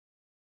January.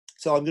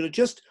 So I'm going to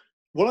just,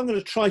 what I'm going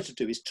to try to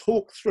do is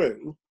talk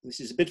through, this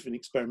is a bit of an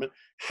experiment,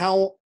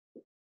 how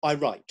I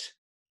write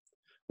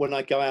when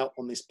I go out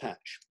on this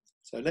patch.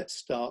 So let's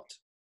start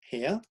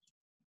here.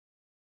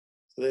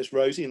 So there's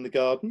Rosie in the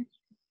garden,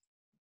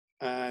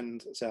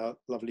 and it's our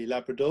lovely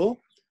Labrador.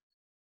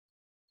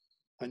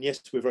 And yes,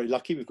 we're very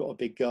lucky, we've got a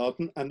big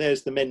garden, and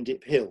there's the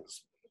Mendip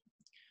Hills.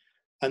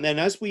 And then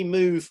as we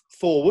move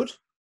forward,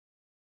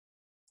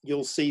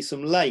 you'll see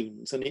some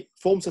lanes, and it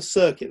forms a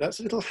circuit. That's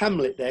a little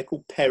hamlet there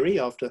called Perry,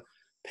 after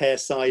pear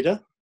cider.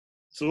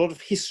 There's a lot of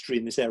history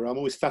in this area. I'm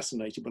always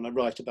fascinated when I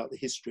write about the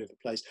history of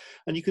a place.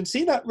 And you can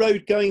see that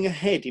road going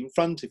ahead in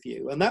front of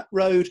you, and that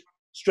road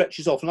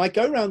stretches off. And I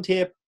go around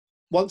here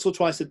once or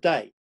twice a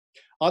day,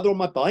 either on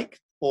my bike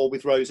or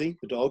with Rosie,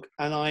 the dog,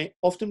 and I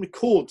often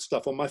record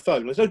stuff on my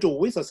phone. I don't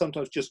always, I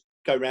sometimes just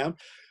go around.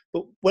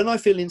 But when I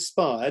feel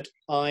inspired,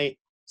 I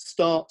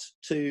start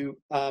to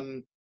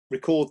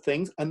record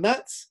things, and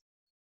that's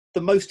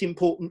the most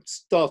important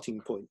starting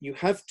point. You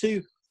have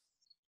to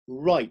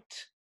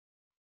write.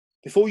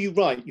 Before you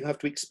write, you have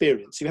to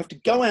experience. You have to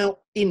go out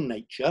in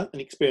nature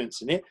and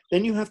experience in it.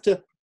 Then you have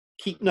to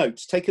keep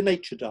notes, take a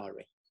nature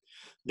diary.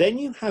 Then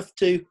you have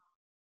to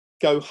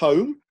go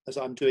home, as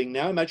I'm doing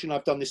now. Imagine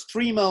I've done this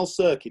 3-mile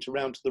circuit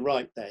around to the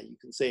right there. You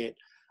can see it.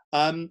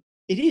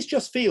 It is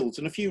just fields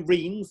and a few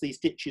reens, these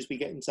ditches we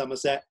get in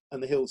Somerset,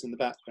 and the hills in the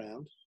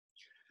background.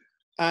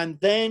 And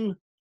then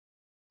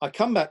I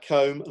come back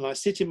home and I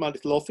sit in my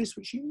little office,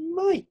 which you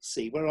might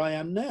see where I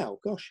am now.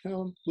 Gosh,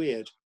 how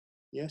weird.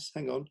 Yes,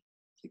 hang on.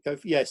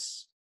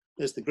 Yes,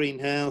 there's the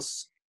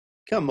greenhouse.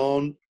 Come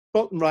on,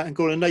 bottom right-hand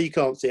corner. No, you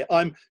can't see it.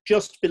 I'm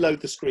just below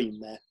the screen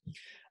there.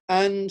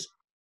 And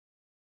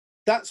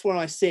that's where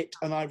I sit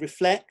and I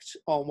reflect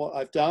on what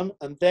I've done.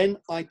 And then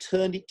I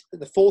turn it,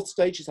 the fourth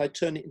stage is I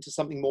turn it into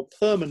something more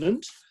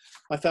permanent.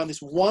 I found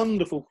this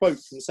wonderful quote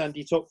from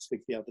Sandy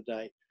Toksvig the other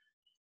day.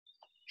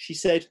 She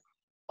said,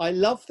 "I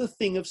love the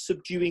thing of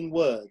subduing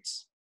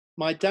words.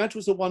 My dad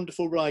was a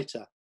wonderful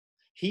writer.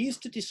 He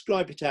used to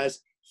describe it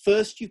as,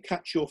 first you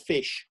catch your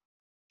fish,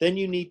 then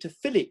you need to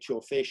fillet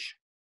your fish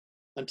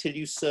until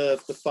you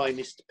serve the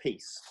finest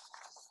piece."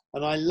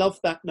 And I love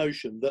that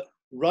notion that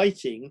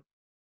writing,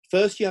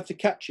 first you have to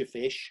catch your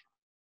fish,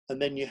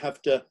 and then you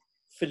have to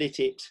fillet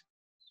it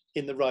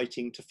in the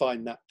writing to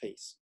find that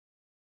piece.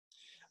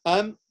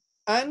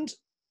 And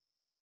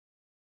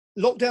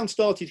lockdown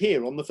started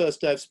here on the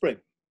first day of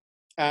spring.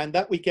 And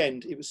that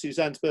weekend, it was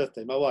Suzanne's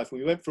birthday, my wife, and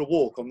we went for a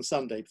walk on the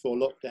Sunday before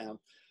lockdown.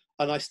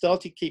 And I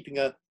started keeping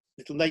a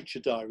little nature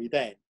diary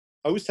then.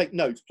 I always take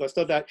notes, but I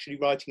started actually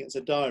writing it as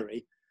a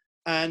diary.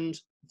 And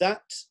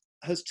that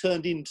has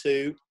turned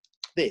into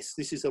this.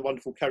 This is a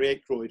wonderful Carrie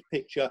Aykroyd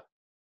picture,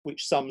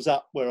 which sums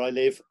up where I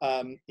live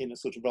in a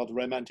sort of rather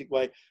romantic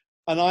way.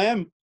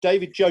 And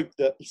David joked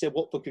that, he said,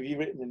 "What book have you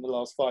written in the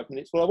last 5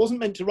 minutes?" Well, I wasn't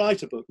meant to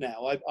write a book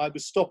now. I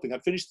was stopping.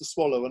 I'd finished The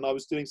Swallow and I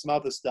was doing some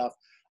other stuff.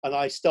 And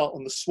I start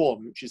on The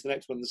Swan, which is the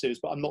next one in the series,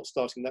 but I'm not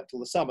starting that till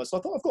the summer. So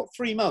I thought, I've got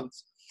 3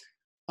 months.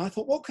 I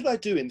thought, what could I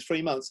do in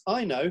 3 months?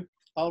 I know,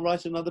 I'll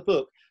write another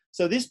book.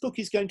 So this book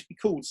is going to be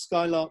called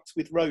Skylarks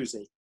with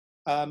Rosie.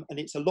 And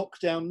it's a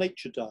lockdown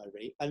nature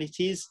diary. And it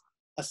is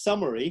a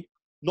summary,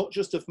 not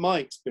just of my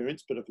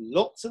experience, but of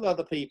lots of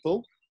other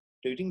people,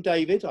 including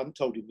David. I haven't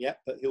told him yet,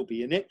 but he'll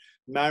be in it.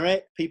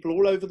 Marit, people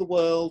all over the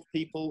world,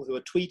 people who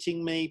are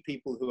tweeting me,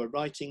 people who are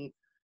writing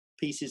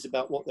pieces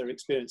about what they're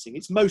experiencing.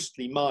 It's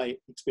mostly my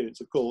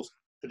experience, of course,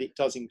 but it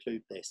does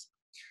include this.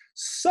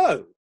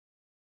 So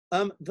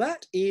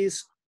that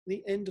is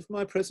the end of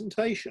my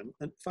presentation.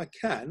 And if I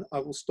can, I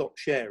will stop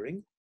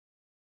sharing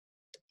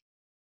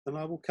and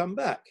I will come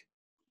back.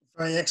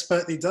 Very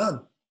expertly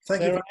done.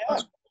 Thank you very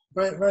much.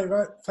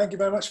 Very, thank you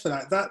very much for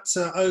that. That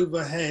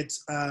overhead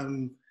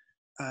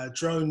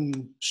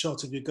drone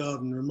shot of your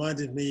garden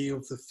reminded me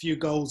of the few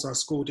goals I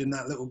scored in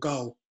that little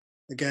goal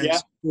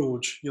against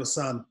George, your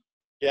son.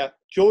 Yeah,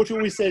 George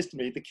always says to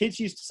me, the kids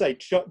used to say,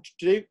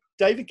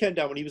 David came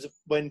down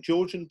when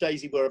George and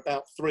Daisy were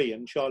about 3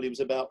 and Charlie was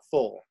about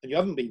 4, and you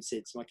haven't been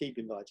since, and I keep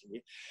inviting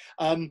you.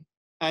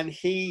 And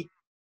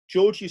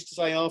George used to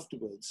say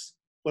afterwards,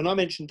 when I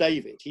mentioned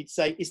David, he'd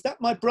say, "Is that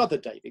my brother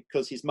David?"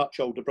 Because his much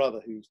older brother,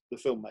 who's the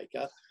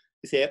filmmaker,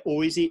 is here,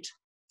 or is it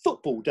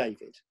football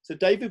David? So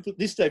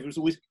this David was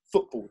always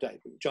football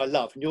David, which I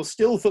love. And you're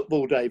still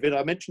football David.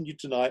 I mentioned you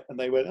tonight, and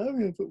they went, "Oh,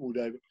 yeah, football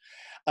David."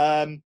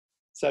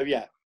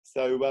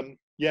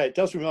 Yeah, it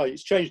does remind me.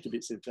 It's changed a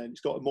bit since then.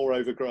 It's got more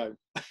overgrown.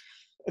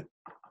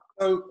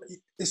 So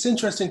it's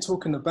interesting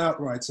talking about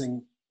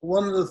writing.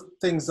 One of the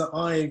things that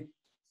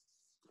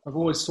I've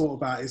always thought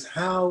about is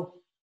how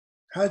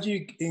do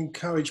you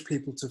encourage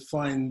people to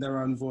find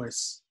their own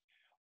voice?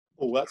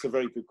 Oh, that's a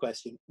very good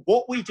question.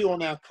 What we do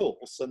on our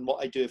course, and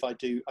what I do if I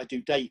do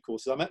day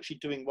courses. I'm actually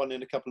doing one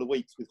in a couple of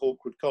weeks with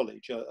Hawkwood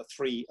College, an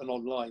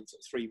online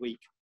 3-week,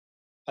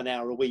 an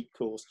hour a week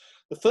course.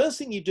 The first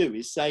thing you do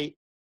is say,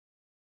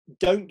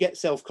 don't get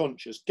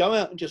self-conscious. Go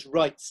out and just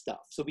write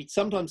stuff. So we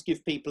sometimes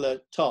give people a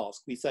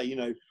task. We say,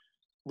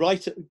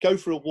 go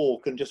for a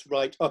walk and just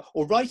write,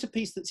 or write a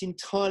piece that's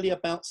entirely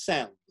about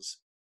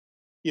sounds.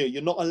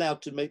 You're not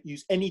allowed to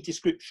use any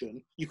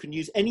description. You can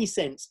use any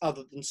sense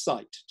other than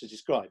sight to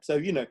describe. So,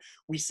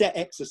 we set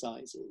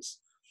exercises.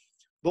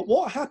 But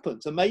what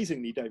happens,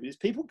 amazingly, David, is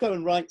people go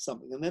and write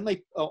something, and then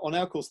on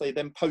our course, they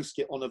then post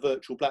it on a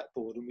virtual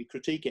blackboard and we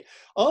critique it.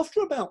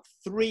 After about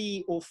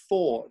 3 or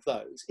 4 of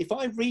those, if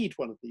I read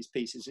one of these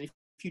pieces, and if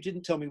you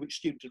didn't tell me which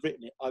student had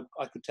written it,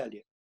 I could tell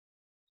you.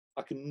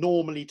 I can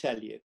normally tell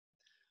you.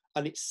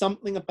 And it's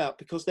something about,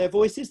 because their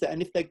voice is there.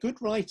 And if they're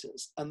good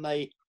writers, and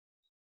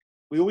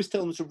we always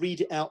tell them to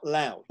read it out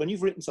loud. When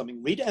you've written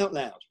something, read it out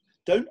loud.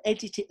 Don't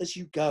edit it as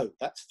you go.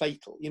 That's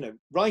fatal.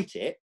 Write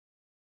it,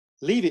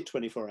 leave it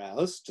 24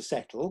 hours to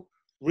settle,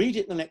 read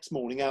it the next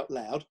morning out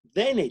loud,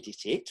 then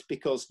edit it,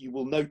 because you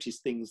will notice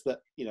things that,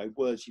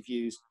 words you've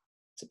used,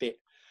 it's a bit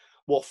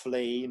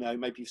waffly,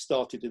 maybe you've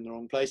started in the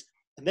wrong place,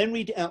 and then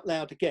read it out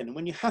loud again. And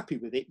when you're happy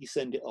with it, you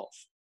send it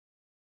off.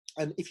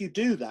 And if you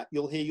do that,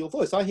 you'll hear your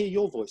voice. I hear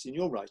your voice in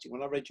your writing.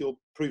 When I read your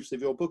proofs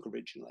of your book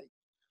originally,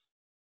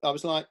 I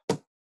was like,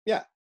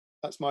 yeah,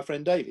 that's my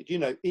friend David.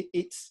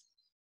 It's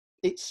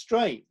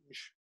strange.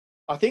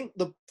 I think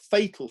the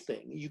fatal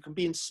thing, you can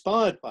be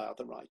inspired by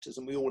other writers,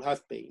 and we all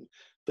have been,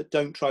 but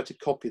don't try to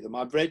copy them.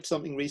 I've read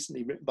something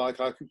recently written by a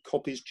guy who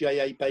copies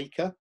J.A.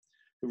 Baker,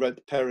 who wrote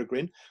The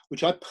Peregrine,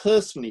 which I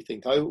personally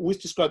think, I always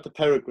describe The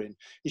Peregrine,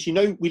 is,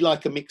 we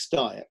like a mixed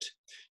diet.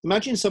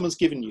 Imagine someone's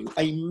given you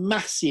a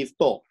massive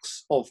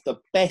box of the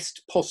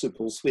best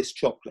possible Swiss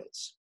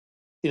chocolates,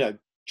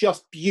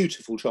 just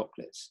beautiful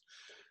chocolates,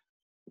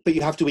 but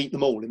you have to eat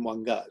them all in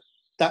one go.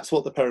 That's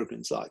what The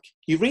Peregrine's like.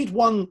 You read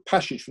one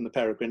passage from The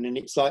Peregrine and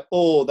it's like,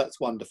 oh,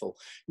 that's wonderful.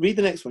 You read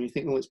the next one, you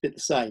think, oh, it's a bit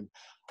the same.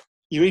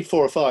 You read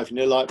 4 or 5 and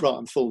you're like, right,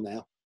 I'm full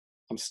now.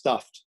 I'm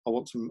stuffed. I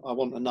want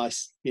a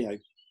nice, you know,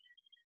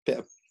 bit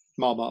of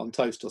Marmite on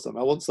toast or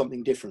something. I want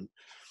something different.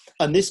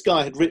 And this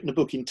guy had written a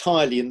book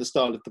entirely in the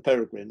style of the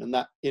Peregrine, and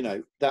that, you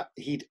know, that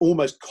he'd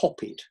almost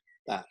copied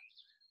that,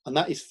 and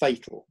that is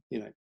fatal, you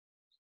know.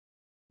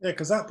 Yeah,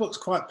 because that book's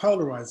quite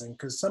polarizing,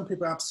 because some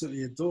people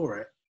absolutely adore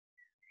it.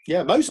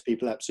 Yeah, most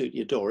people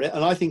absolutely adore it,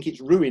 and I think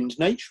it's ruined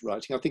nature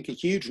writing. I think a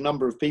huge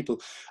number of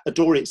people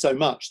adore it so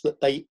much that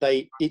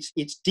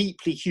it's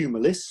deeply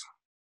humorless.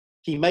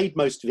 He made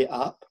most of it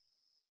up.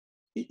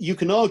 You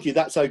can argue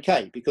that's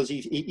okay, because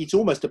it's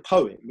almost a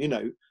poem, you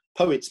know.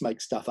 Poets make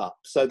stuff up,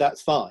 so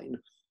that's fine.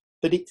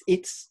 But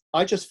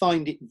I just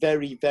find it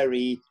very,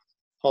 very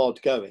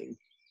hard going.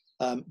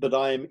 But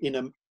I am in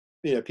a,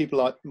 you know, people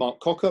like Mark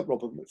Cocker,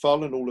 Robert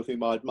Macfarlane, all of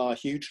whom I admire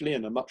hugely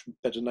and are much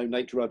better known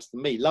nature writers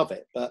than me, love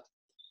it, but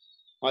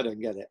I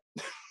don't get it.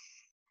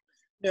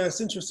 Yeah,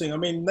 it's interesting. I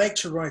mean,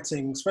 nature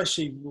writing,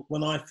 especially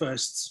when I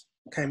first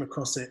came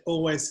across it,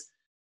 always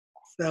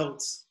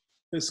felt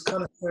it was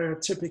kind of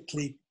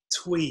stereotypically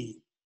twee.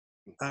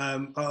 I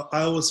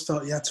always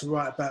felt you had to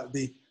write about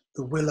the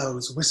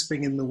willows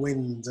whispering in the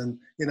wind and,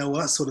 you know, all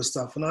that sort of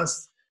stuff. And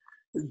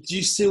do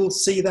you still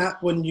see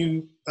that when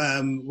you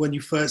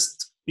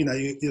first, you know,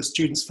 your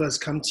students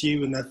first come to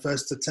you and their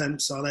first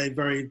attempts, are they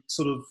very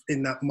sort of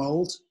in that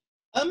mold?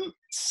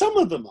 Some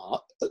of them are.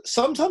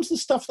 Sometimes the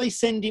stuff they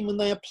send in when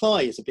they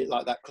apply is a bit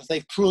like that, because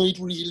they've tried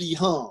really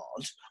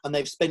hard and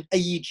they've spent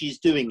ages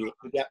doing it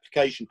with the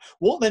application.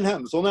 What then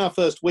happens, on our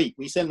first week,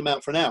 we send them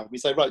out for an hour. We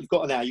say, right, you've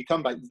got an hour, you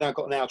come back, you've now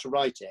got an hour to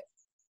write it.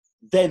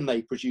 Then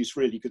they produce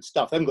really good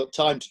stuff. They haven't got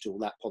time to do all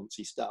that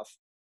Ponzi stuff.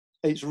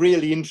 It's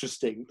really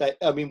interesting.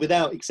 I mean,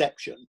 without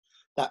exception,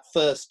 that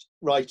first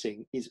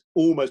writing is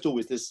almost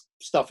always there's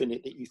stuff in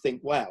it that you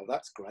think, wow,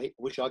 that's great.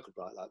 I wish I could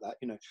write like that,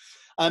 you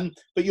know.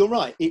 But you're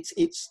right. It's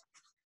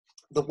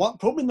the one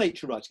problem in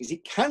nature writing is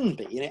it can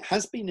be, and it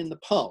has been in the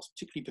past,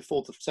 particularly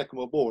before the Second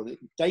World War, and the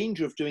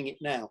danger of doing it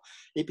now,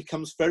 it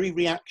becomes very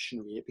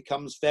reactionary. It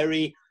becomes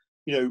very,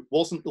 you know,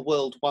 wasn't the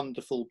world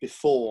wonderful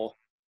before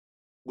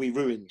we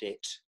ruined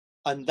it?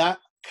 And that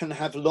can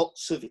have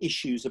lots of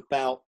issues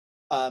about,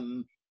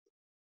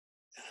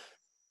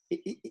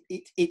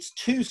 it's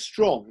too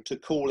strong to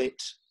call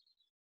it.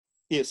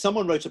 You know,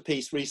 someone wrote a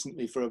piece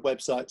recently for a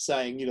website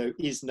saying, you know,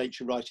 is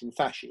nature writing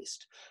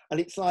fascist? And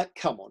it's like,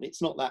 come on,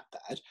 it's not that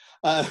bad.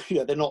 You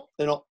know,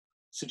 they're not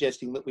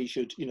suggesting that we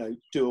should, you know,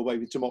 do away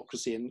with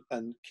democracy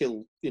and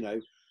kill, you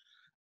know,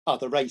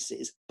 other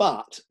races.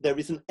 But there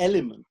is an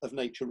element of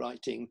nature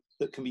writing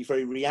that can be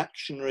very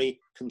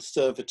reactionary,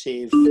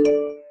 conservative,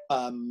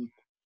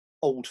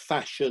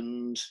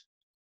 old-fashioned.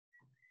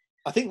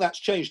 I think that's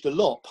changed a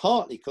lot,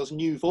 partly because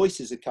new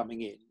voices are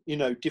coming in, you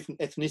know, different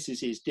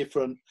ethnicities,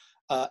 different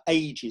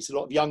ages, a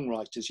lot of young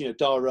writers, you know,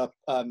 Dara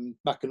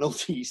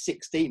McAnulty, he's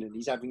 16 and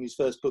he's having his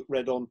first book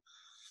read on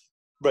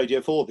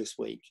Radio 4 this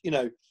week, you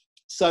know.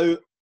 So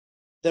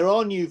there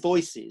are new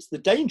voices. The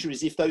danger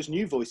is if those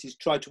new voices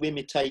try to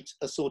imitate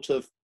a sort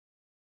of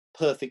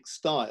perfect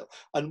style.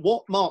 And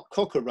what Mark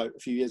Cocker wrote a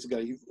few years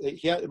ago,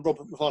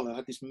 Robert Macfarlane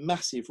had this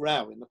massive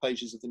row in the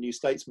pages of the New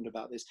Statesman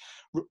about this.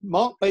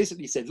 Mark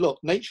basically said, look,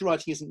 nature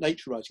writing isn't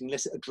nature writing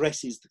unless it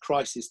addresses the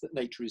crisis that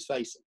nature is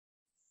facing.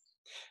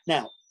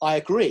 Now, I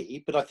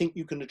agree, but I think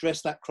you can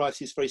address that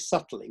crisis very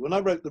subtly. When I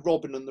wrote The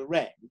Robin and the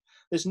Wren,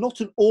 there's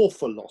not an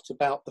awful lot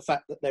about the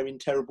fact that they're in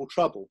terrible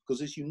trouble,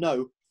 because as you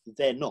know,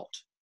 they're not.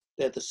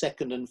 They're the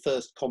second and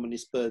first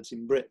commonest birds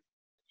in Britain.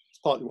 It's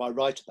partly why I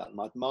write about them.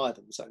 I admire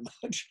them so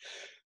much.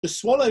 The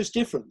swallow's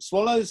different.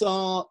 Swallows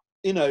are,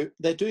 you know,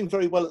 they're doing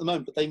very well at the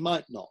moment, but they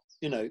might not,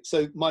 you know.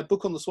 So my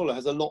book on the swallow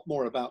has a lot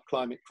more about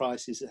climate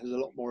crisis. It has a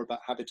lot more about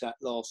habitat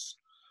loss,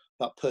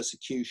 about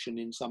persecution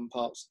in some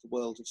parts of the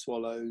world of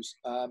swallows.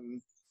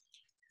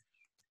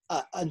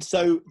 And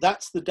so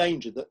that's the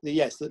danger, that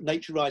yes, that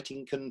nature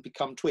writing can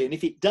become twee. And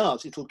if it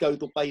does, it'll go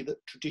the way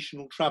that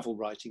traditional travel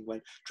writing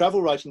went.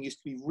 Travel writing used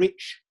to be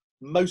rich,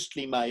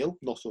 mostly male,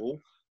 not all,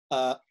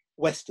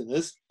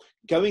 Westerners,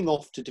 going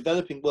off to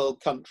developing world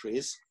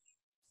countries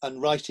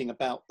and writing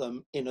about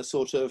them in a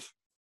sort of,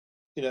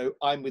 you know,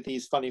 I'm with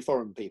these funny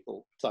foreign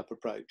people type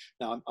approach.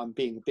 Now, I'm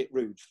being a bit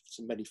rude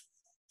for many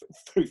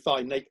very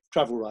fine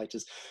travel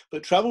writers,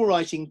 but travel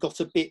writing got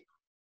a bit,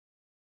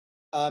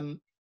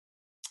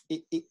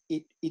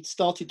 it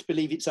started to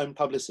believe its own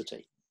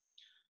publicity,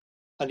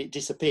 and it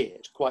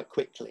disappeared quite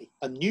quickly.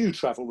 And new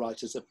travel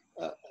writers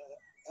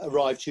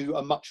arrived who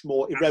are much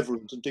more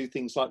irreverent and do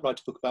things like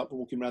write a book about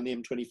walking around the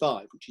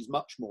M25, which is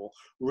much more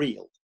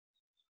real.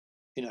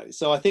 You know,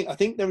 so I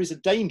think there is a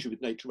danger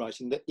with nature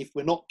writing that if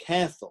we're not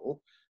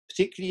careful,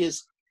 particularly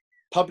as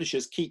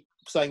publishers keep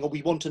saying, oh,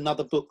 we want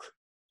another book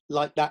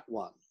like that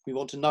one. We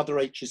want another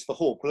H is for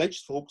Hawk. Well, H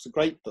is for Hawk's a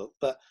great book,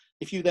 but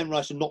if you then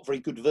write a not very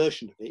good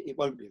version of it, it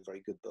won't be a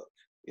very good book,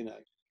 you know.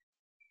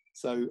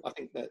 So I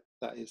think that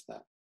is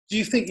that. Do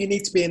you think you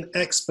need to be an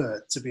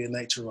expert to be a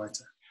nature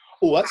writer?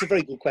 Oh, that's a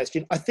very good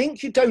question. I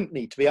think you don't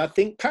need to be. I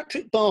think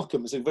Patrick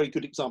Barkham is a very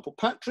good example.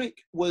 Patrick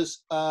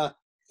was a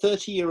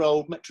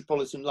 30-year-old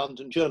metropolitan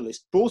London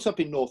journalist, brought up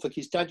in Norfolk.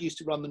 His dad used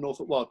to run the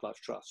Norfolk Wildlife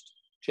Trust.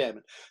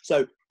 chairman.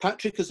 So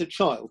Patrick, as a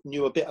child,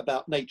 knew a bit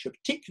about nature,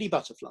 particularly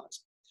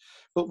butterflies.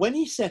 But when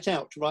he set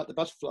out to write the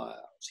butterfly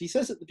hours, he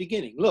says at the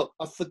beginning, look,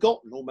 I've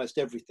forgotten almost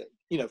everything.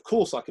 You know, of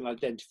course I can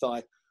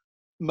identify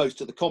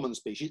most of the common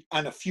species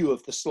and a few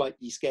of the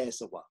slightly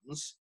scarcer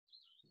ones.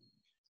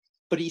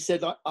 But he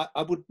said,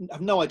 I would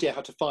have no idea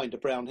how to find a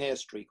brown hair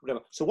streak, or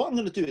whatever. So what I'm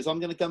going to do is I'm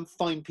going to go and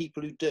find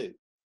people who do.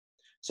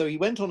 So he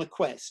went on a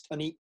quest,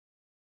 and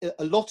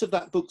a lot of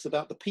that book's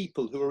about the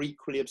people who are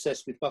equally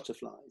obsessed with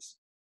butterflies.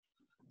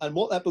 And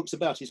what that book's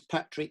about is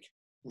Patrick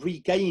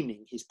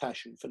regaining his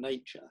passion for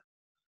nature.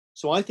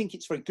 So I think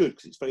it's very good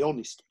because it's a very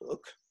honest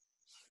book.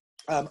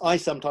 I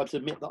sometimes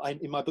admit that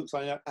in my books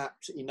I know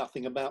absolutely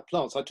nothing about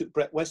plants. I took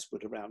Brett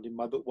Westwood around in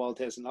my book Wild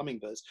Hares and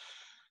Hummingbirds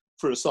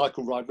for a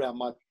cycle ride around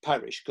my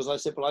parish, because I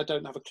said, well, I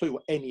don't have a clue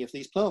what any of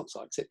these plants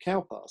are except cow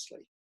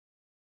parsley.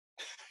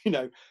 You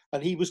know,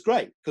 and he was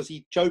great because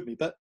he showed me.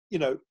 But, you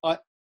know,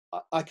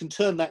 I can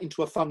turn that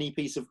into a funny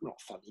piece of,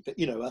 not funny, but,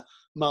 you know, a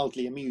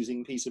mildly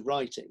amusing piece of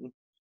writing,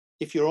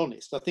 if you're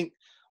honest. I think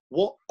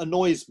what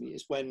annoys me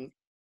is when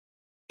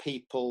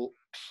people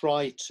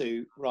try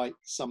to write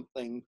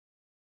something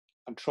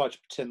and try to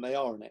pretend they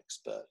are an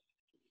expert,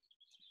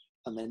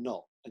 and they're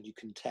not, and you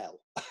can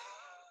tell.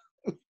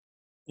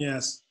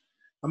 Yes.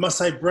 I must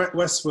say Brett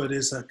Westwood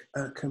is a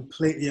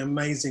completely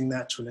amazing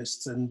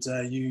naturalist, and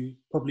you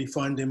probably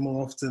find him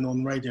more often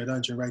on radio,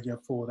 don't you? Radio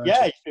 4, don't you?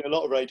 Yeah, he's doing a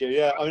lot of radio,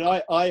 yeah. I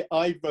mean,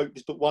 I wrote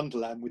this book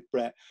Wonderland with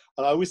Brett,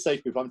 and I always say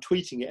to people, I'm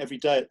tweeting it every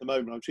day at the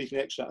moment, I'm tweeting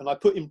extra, and I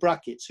put in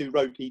brackets who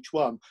wrote each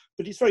one,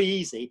 but it's very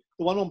easy.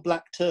 The one on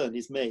black tern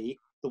is me,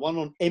 the one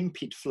on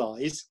empid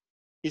flies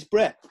is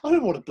Brett. I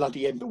don't know what a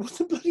bloody empid, what's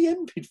a bloody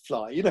empid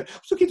fly? You know, I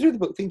was looking through the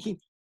book thinking,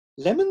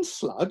 lemon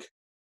slug?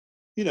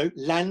 You know,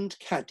 land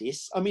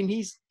caddis. I mean,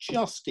 he's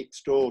just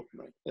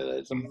extraordinary.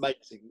 It's an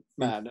amazing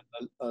man,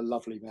 a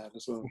lovely man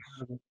as well.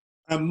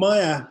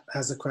 Maya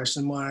has a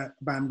question, Maya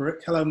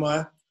Bambrick. Hello,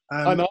 Maya.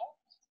 Hi, Mark.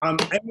 I'm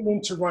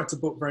aiming to write a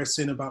book very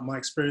soon about my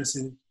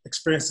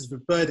experiences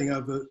with birding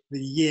over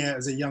the year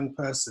as a young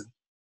person.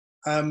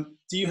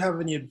 Do you have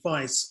any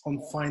advice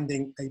on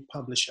finding a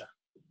publisher?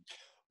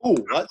 Oh,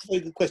 that's a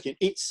very good question.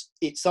 It's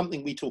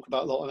something we talk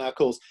about a lot on our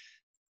course.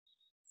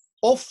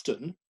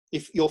 Often,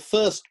 if your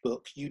first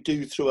book you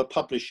do through a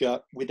publisher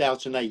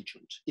without an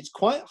agent, it's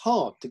quite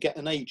hard to get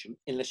an agent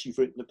unless you've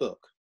written a book.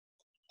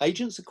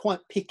 Agents are quite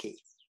picky.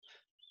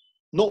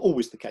 Not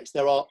always the case.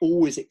 There are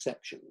always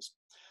exceptions.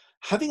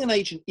 Having an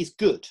agent is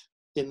good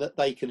in that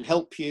they can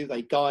help you,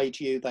 they guide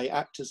you, they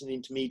act as an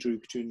intermediary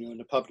between you and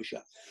a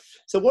publisher.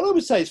 So what I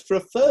would say is for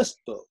a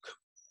first book,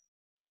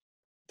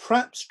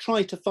 perhaps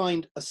try to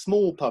find a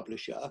small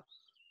publisher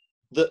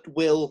that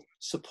will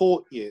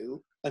support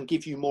you and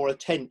give you more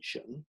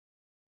attention,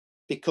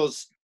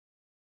 because,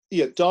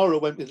 you know, Dara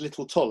went with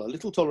Little Toller.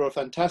 Little Toller are a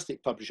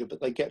fantastic publisher,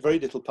 but they get very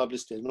little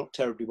publicity. They're not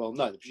terribly well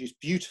known. They produce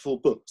beautiful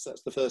books.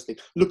 That's the first thing.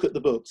 Look at the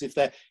books. If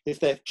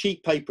they're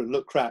cheap paper and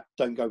look crap,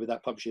 don't go with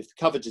that publisher. If the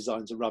cover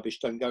designs are rubbish,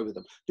 don't go with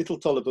them. Little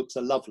Toller books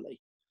are lovely.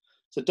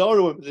 So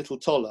Dara went with Little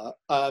Toller,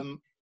 and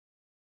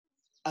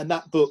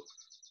that book,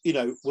 you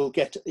know,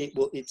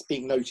 it's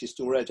being noticed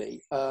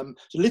already. So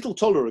Little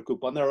Toller are a good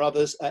one. There are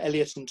others.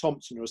 Elliott and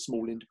Thompson are a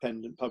small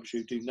independent publisher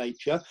who do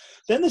nature.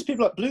 Then there's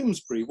people like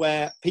Bloomsbury,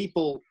 where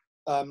people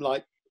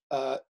like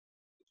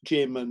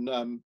Jim and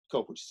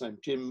God, what's his name?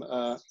 Jim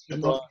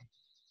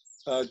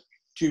O'Brien,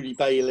 Julie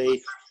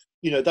Bailey.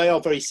 You know, they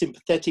are very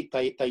sympathetic.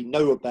 They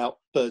know about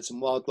birds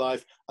and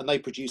wildlife, and they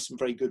produce some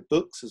very good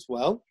books as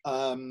well.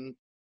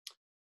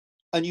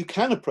 And you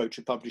can approach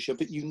a publisher,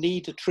 but you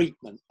need a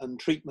treatment, and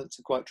treatments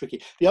are quite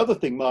tricky. The other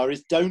thing, Mara,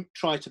 is don't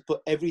try to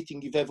put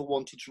everything you've ever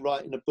wanted to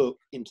write in a book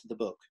into the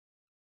book.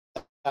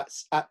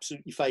 That's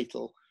absolutely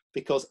fatal,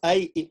 because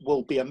A, it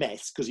will be a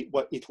mess, because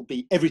it'll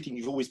be everything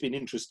you've always been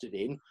interested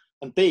in,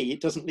 and B,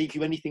 it doesn't leave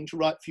you anything to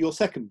write for your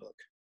second book.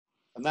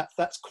 And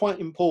that's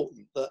quite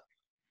important, that,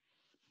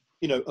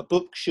 you know, a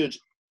book should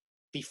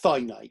be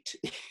finite.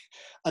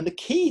 And the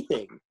key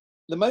thing,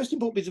 the most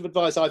important piece of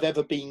advice I've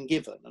ever been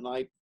given,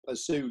 and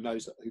as Sue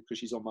knows, because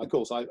she's on my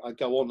course, I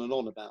go on and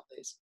on about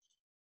this.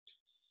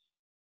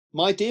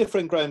 My dear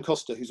friend Graham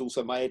Costa, who's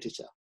also my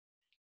editor,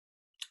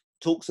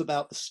 talks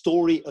about the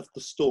story of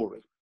the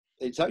story.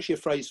 It's actually a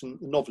phrase from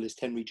the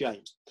novelist Henry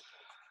James.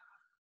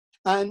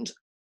 And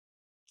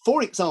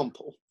for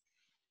example,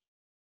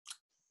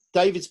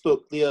 David's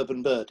book, The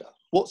Urban Birder,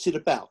 what's it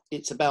about?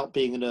 It's about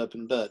being an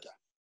urban birder,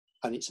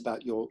 and it's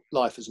about your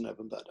life as an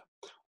urban birder.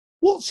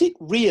 What's it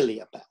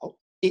really about?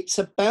 It's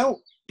about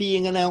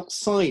being an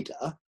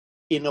outsider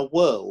in a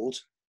world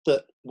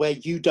where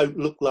you don't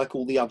look like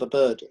all the other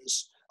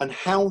birders, and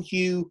how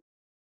you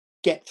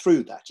get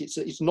through that.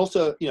 It's not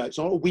a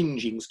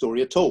whinging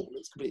story at all.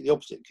 It's completely the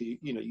opposite, because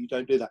you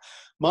don't do that.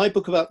 My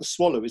book about the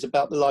swallow is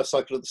about the life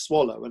cycle of the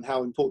swallow and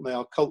how important they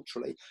are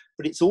culturally,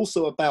 but it's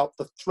also about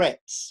the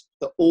threats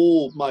that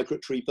all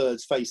migratory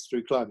birds face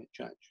through climate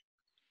change.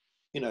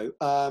 You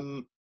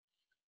know,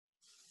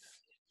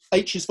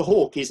 H is for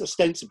hawk is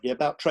ostensibly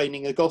about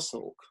training a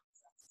goshawk.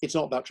 it's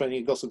not about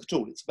training a goshawk at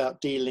all. It's about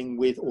dealing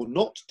with, or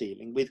not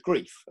dealing with,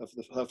 grief of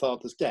her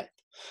father's death.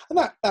 And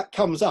that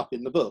comes up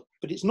in the book,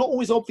 but it's not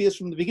always obvious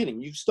from the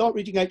beginning. You start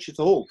reading H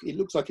the Hawk, it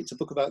looks like it's a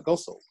book about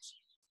goshawks.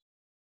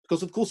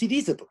 Because, of course, it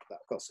is a book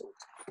about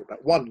goshawks,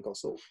 about one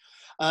goshawk.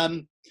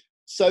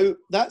 So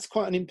that's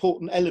quite an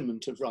important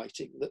element of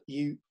writing,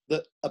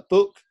 that a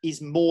book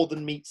is more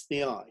than meets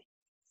the eye.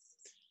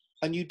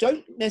 And you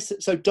don't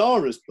necessarily, so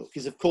Dara's book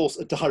is, of course,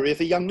 a diary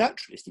of a young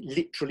naturalist. It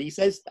literally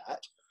says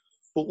that.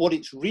 But what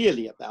it's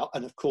really about,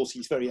 and of course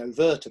he's very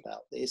overt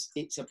about this,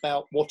 it's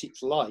about what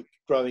it's like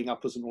growing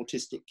up as an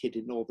autistic kid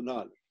in Northern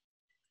Ireland.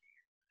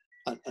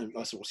 And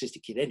as an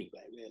autistic kid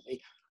anywhere,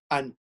 really.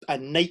 And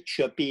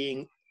nature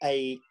being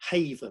a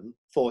haven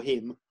for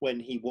him when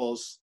he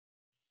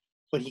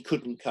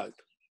couldn't cope.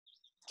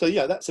 So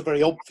yeah, that's a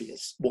very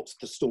obvious what's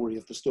the story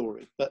of the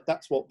story, but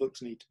that's what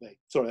books need to be.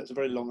 Sorry, that's a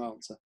very long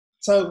answer.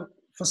 So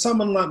for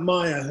someone like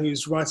Maya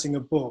who's writing a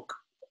book,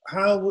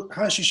 how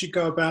she should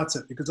go about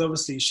it? Because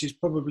obviously she's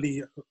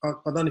probably, I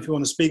don't know if you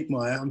want to speak,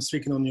 Maya, I'm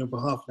speaking on your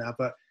behalf now,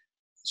 but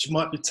she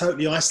might be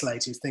totally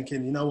isolated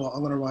thinking, you know what, I'm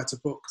going to write a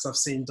book because I've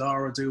seen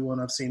Dara do one,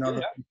 I've seen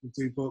other people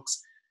do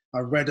books,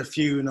 I've read a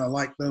few and I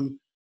like them.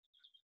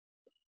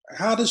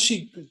 How does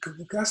she,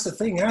 that's the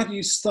thing, how do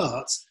you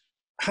start?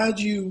 How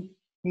do you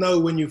know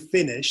when you've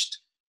finished?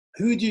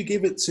 Who do you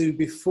give it to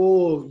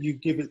before you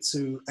give it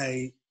to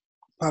a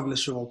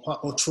publisher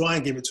or try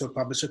and give it to a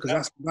publisher?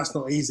 Because that's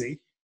not easy.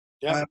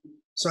 Yeah.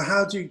 So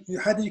how do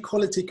you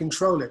quality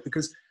control it?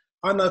 Because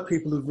I know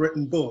people who've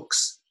written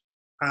books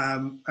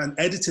and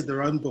edited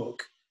their own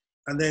book,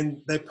 and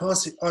then they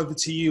pass it over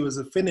to you as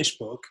a finished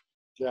book.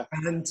 Yeah.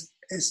 And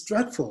it's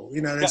dreadful.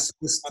 You know, there's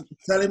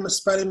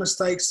spelling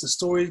mistakes. The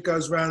story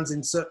goes round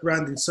in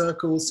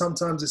circles.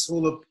 Sometimes it's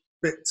all a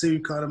bit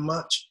too kind of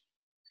much.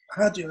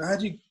 How do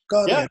you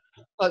guard it?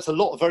 That's a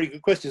lot of very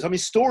good questions. I mean,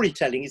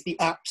 storytelling is the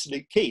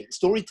absolute key. And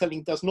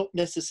storytelling does not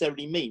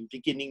necessarily mean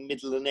beginning,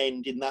 middle, and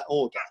end in that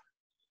order.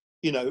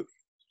 You know,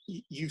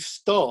 you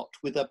start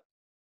with an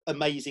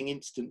amazing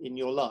instant in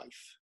your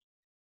life.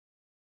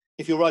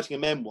 If you're writing a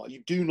memoir,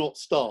 you do not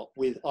start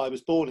with, I was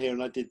born here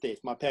and I did this,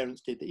 my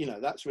parents did that. You know,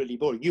 that's really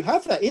boring. You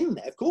have that in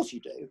there, of course you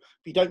do, but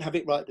you don't have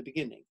it right at the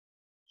beginning.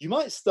 You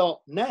might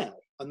start now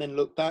and then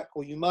look back,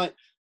 or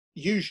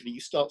usually you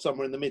start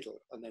somewhere in the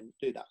middle and then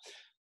do that.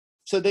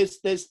 So there's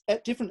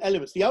different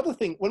elements. The other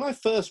thing, when I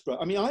first wrote,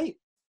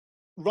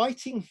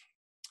 writing,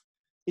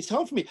 it's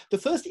hard for me. The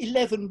first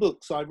 11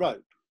 books I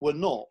wrote were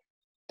not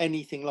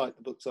anything like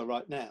the books I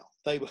write now.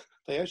 They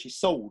actually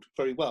sold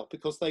very well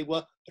because they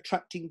were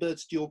attracting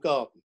birds to your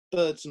garden,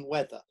 birds and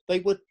weather. They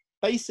were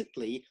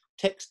basically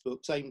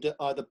textbooks aimed at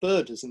either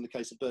birders in the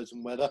case of birds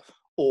and weather,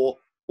 or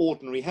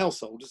ordinary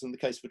householders in the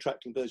case of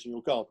attracting birds in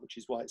your garden, which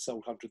is why it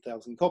sold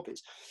 100,000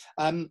 copies.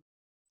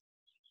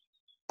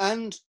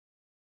 And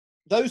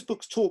those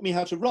books taught me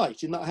how to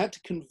write, in that I had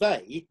to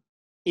convey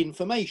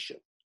information,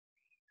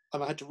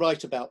 and I had to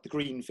write about the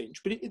greenfinch,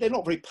 but they're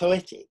not very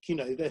poetic, you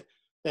know, they're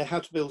how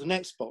to build an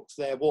Xbox,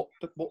 they're what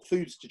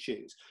foods to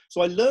choose. So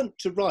I learned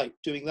to write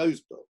doing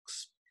those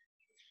books.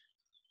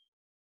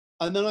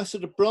 And then I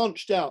sort of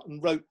branched out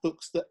and wrote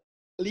books that,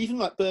 even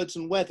like Birds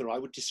and Weather, I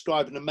would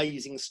describe an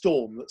amazing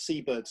storm that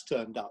seabirds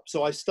turned up.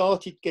 So I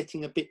started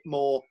getting a bit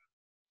more,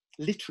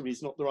 literary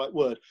is not the right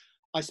word,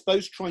 I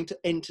suppose trying to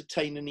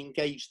entertain and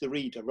engage the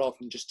reader rather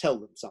than just tell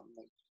them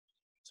something.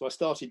 So I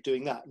started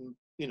doing that, and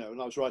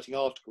I was writing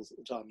articles at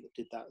the time that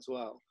did that as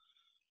well.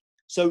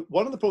 So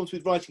one of the problems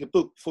with writing a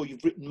book before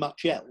you've written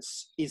much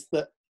else is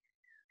that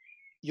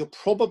you're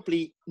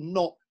probably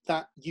not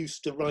that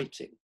used to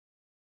writing.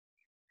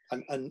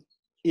 And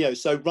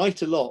so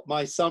write a lot.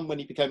 My son, when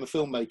he became a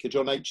filmmaker,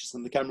 John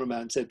Aitchison, the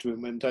cameraman, said to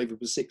him when David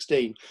was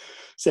 16,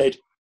 said,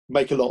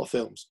 make a lot of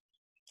films.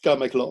 Go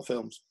and make a lot of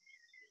films.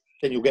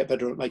 Then you'll get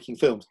better at making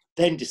films.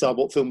 Then decide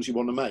what films you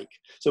want to make.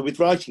 So with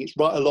writing, it's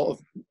write a lot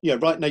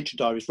of, write nature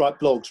diaries, write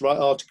blogs, write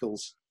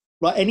articles,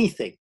 write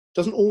anything.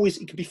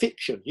 It can be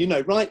fiction,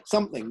 write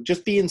something,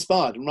 just be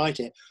inspired and write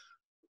it.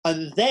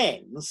 And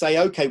then say,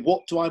 okay,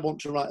 what do I want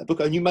to write a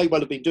book? And you may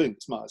well have been doing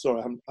this, Mark. Sorry,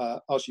 I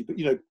haven't asked you,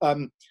 but,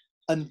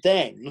 and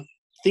then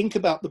think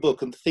about the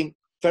book and think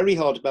very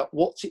hard about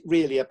what's it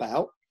really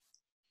about,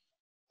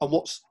 and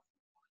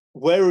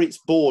where are its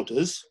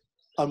borders,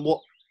 and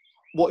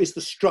what is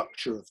the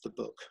structure of the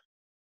book.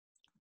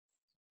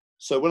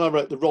 So when I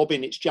wrote The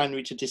Robin, it's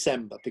January to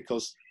December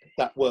because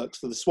that works.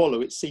 For The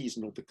Swallow, it's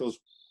seasonal because,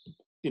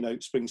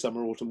 spring,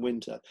 summer, autumn,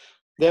 winter.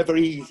 They're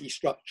very easy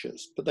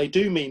structures, but they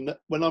do mean that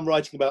when I'm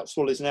writing about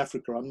swallows in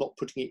Africa, I'm not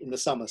putting it in the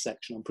summer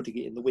section, I'm putting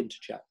it in the winter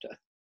chapter.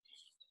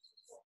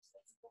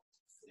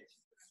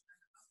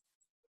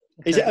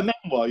 Okay. Is it a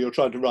memoir you're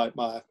trying to write,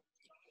 Maya?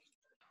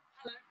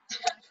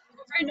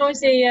 Very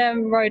noisy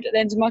road at the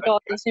end of my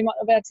garden, so you might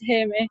not be able to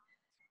hear me.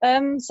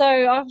 So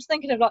I was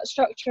thinking of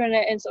structuring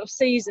it in sort of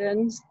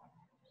seasons,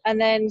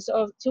 and then sort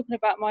of talking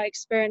about my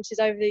experiences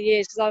over the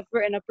years, because I've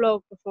written a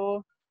blog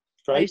before.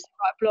 Great. I used to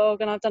write a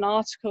blog, and I've done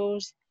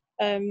articles,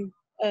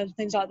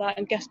 things like that,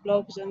 and guest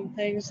blogs and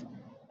things.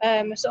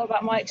 Sort of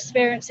about my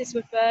experiences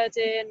with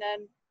birding,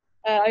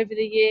 over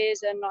the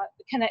years, and like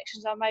the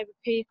connections I made with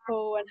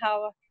people, and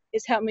how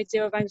it's helped me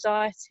deal with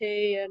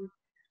anxiety and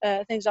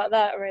things like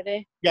that,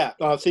 really. Yeah,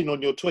 I've seen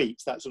on your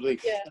tweets, that sort of thing.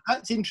 Yeah.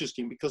 That's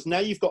interesting because now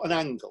you've got an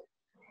angle.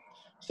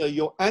 So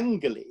your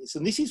angle is,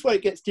 and this is where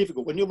it gets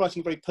difficult when you're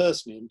writing very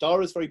personally, and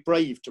Dara's very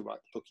brave to write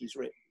the book he's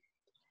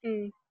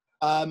written.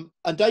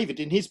 And David,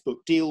 in his book,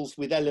 deals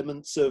with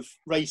elements of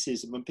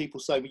racism and people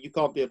saying, well, you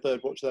can't be a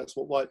bird watcher, that's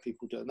what white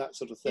people do, and that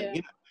sort of thing. Yeah.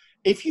 You know,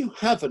 if you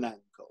have an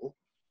angle,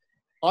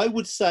 I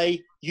would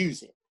say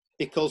use it,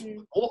 because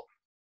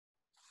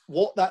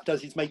what that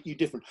does is make you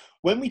different.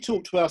 When we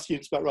talk to our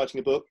students about writing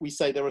a book, we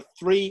say there are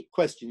 3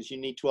 questions you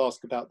need to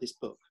ask about this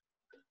book.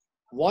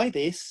 Why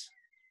this?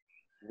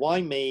 Why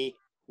me?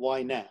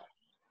 Why now?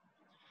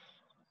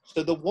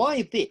 So the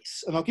why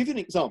this, and I'll give you an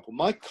example.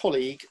 My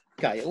colleague,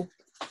 Gail,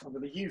 I'm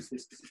going to use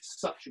this because it's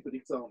such a good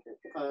example.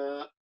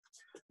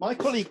 My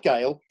colleague,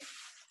 Gail,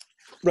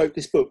 wrote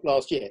this book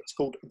last year. It's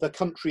called The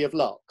Country of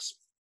Larks.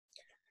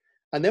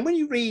 And then when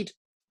you read,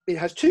 it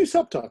has 2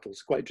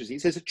 subtitles, quite interesting.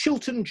 It says A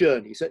Chiltern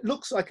Journey. So it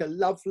looks like a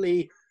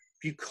lovely,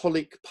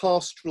 bucolic,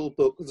 pastoral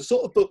book, the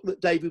sort of book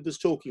that David was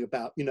talking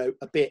about, you know,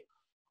 a bit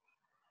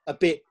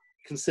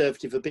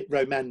conservative, a bit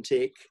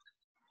romantic,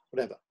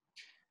 whatever.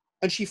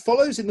 And she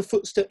follows in the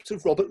footsteps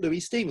of Robert Louis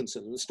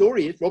Stevenson. And the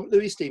story is Robert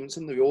Louis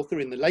Stevenson, the author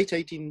in the late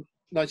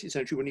 19th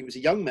century, when he was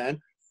a young man,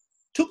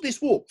 took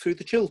this walk through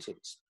the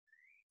Chilterns.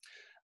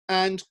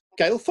 And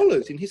Gail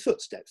follows in his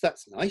footsteps.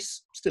 That's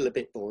nice. Still a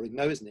bit boring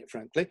though, isn't it,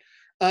 frankly?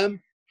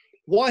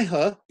 Why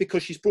her?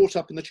 Because she's brought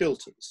up in the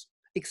Chilterns.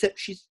 Except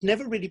she's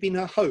never really been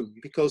her home,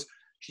 because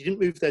she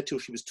didn't move there till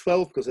she was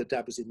 12 because her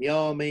dad was in the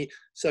army.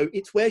 So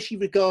it's where she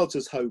regards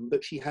as home,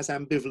 but she has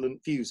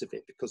ambivalent views of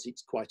it because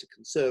it's quite a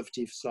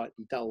conservative,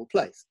 slightly dull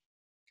place.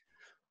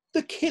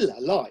 The killer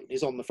line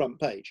is on the front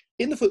page.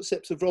 In the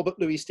footsteps of Robert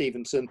Louis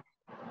Stevenson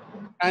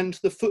and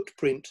the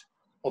footprint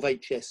of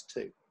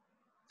HS2.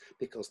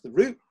 Because the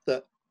route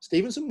that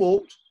Stevenson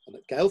walked and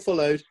that Gail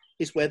followed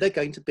is where they're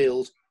going to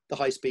build the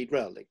high-speed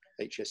rail link,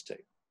 HS2.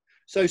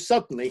 So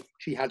suddenly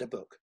she had a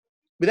book.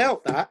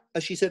 Without that,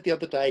 as she said the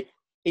other day,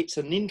 it's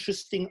an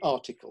interesting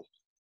article,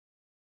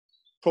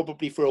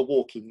 probably for a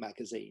walking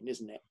magazine,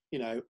 isn't it? You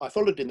know, I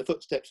followed in the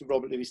footsteps of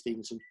Robert Louis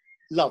Stevenson.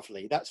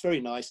 Lovely, that's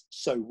very nice,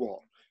 so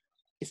what?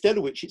 Instead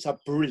of which, it's a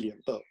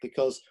brilliant book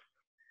because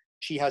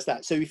she has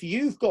that. So if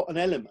you've got an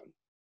element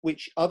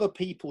which other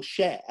people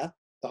share,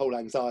 the whole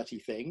anxiety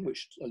thing,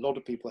 which a lot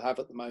of people have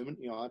at the moment,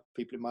 you know, I have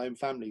people in my own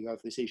family who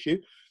have this issue,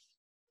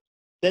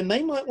 then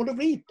they might want to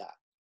read that.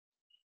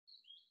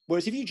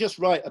 Whereas if you just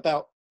write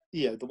about,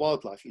 you know, the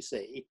wildlife you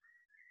see,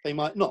 they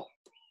might not.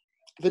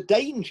 The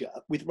danger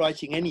with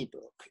writing any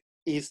book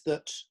is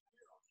that,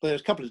 well,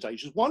 there's a couple of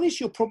dangers. One is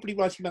you're probably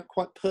writing about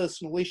quite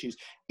personal issues.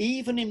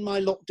 Even in my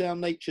lockdown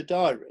nature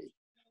diary,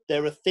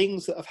 there are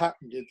things that have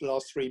happened in the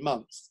last 3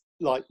 months,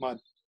 like my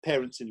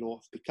parents-in-law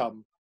have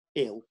become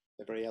ill,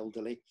 they're very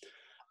elderly.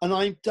 And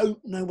I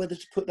don't know whether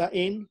to put that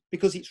in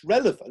because it's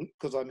relevant,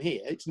 because I'm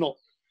here. It's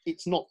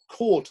not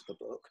core to the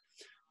book,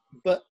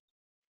 but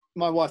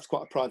my wife's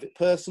quite a private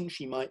person.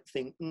 She might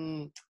think,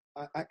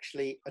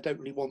 actually, I don't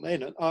really want that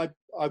in. And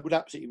I would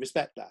absolutely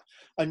respect that.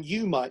 And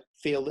you might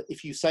feel that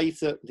if you say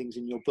certain things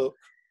in your book,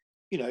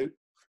 you know,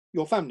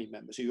 your family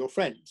members or your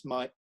friends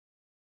might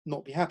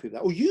not be happy with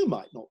that, or you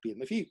might not be in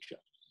the future.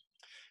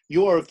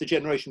 You're of the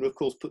generation who, of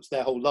course, puts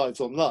their whole lives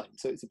online,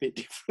 so it's a bit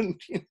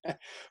different. You know?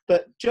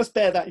 But just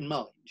bear that in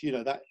mind. You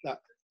know, that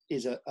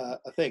is a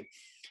thing.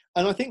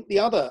 And I think the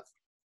other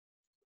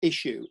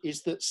issue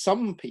is that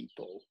some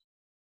people,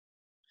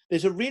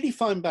 there's a really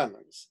fine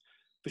balance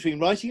between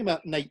writing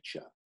about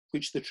nature,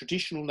 which the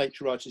traditional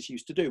nature writers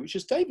used to do, which,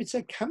 as David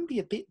said, can be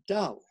a bit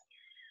dull.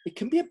 It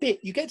can be a bit,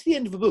 you get to the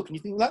end of a book and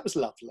you think, well, that was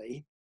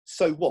lovely,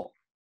 so what?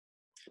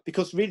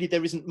 Because really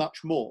there isn't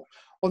much more.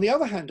 On the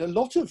other hand, a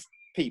lot of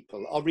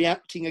people are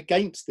reacting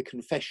against the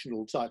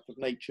confessional type of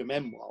nature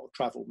memoir or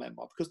travel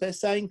memoir because they're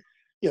saying,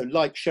 you know,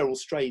 like Cheryl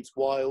Strayed's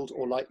Wild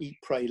or like Eat,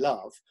 Pray,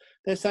 Love,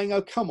 they're saying,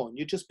 oh, come on,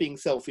 you're just being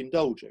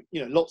self-indulgent.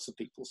 You know, lots of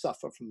people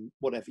suffer from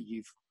whatever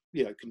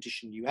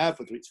condition you have,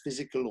 whether it's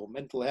physical or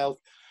mental health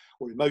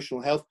or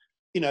emotional health.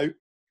 You know,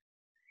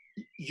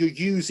 you're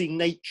using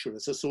nature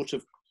as a sort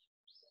of,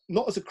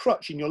 not as a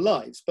crutch in your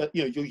lives, but,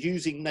 you know, you're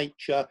using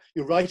nature,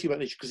 you're writing about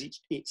nature because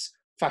it's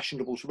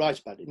fashionable to write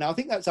about it. Now, I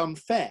think that's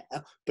unfair,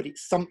 but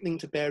it's something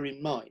to bear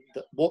in mind,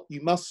 that what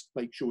you must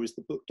make sure is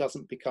the book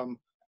doesn't become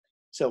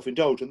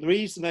self-indulgent. The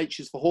reason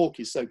H's for Hawke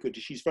is so good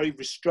is she's very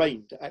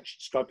restrained at actually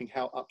describing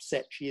how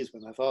upset she is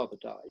when her father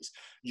dies.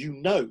 You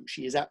know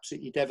she is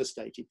absolutely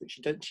devastated, but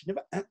she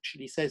never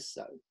actually says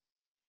so.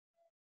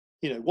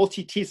 You know, what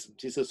it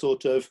isn't is a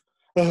sort of,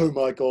 oh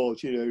my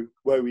God, you know,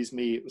 woe is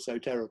me, it was so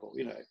terrible,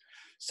 you know.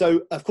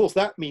 So, of course,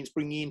 that means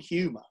bringing in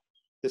humour.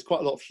 There's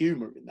quite a lot of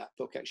humour in that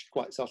book, actually,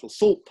 quite subtle.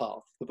 Salt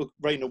Path, the book,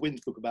 Raina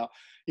Wynn's book about,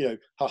 you know,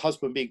 her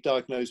husband being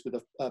diagnosed with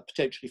a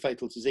potentially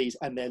fatal disease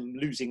and then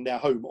losing their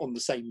home on the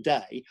same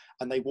day,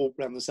 and they walk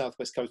around the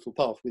Southwest Coastal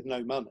Path with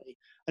no money.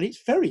 And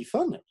it's very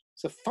funny.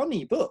 It's a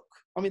funny book.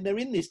 I mean, they're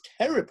in this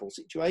terrible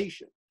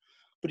situation,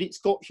 but it's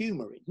got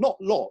humour in. Not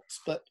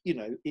lots, but you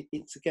know,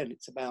 it's again,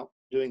 it's about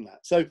doing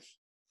that. So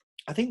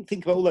I think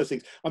about all those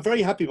things. I'm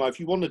very happy, Mike. If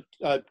you want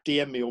to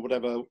DM me or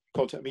whatever,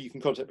 contact me. You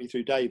can contact me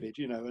through David,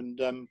 you know,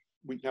 and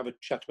we can have a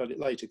chat about it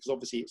later, because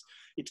obviously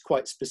it's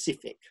quite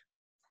specific.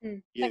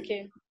 Thank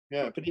you.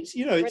 Yeah, but it's,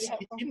 you know, it's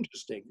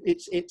interesting.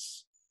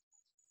 It's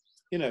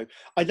you know,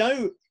 I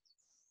know,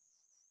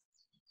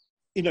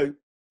 you know,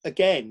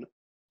 again,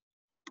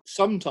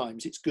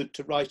 sometimes it's good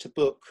to write a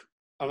book,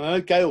 and I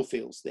know Gail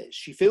feels this.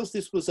 She feels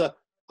this was a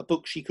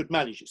book she could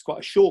manage. It's quite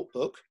a short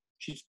book.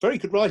 She's a very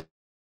good writer,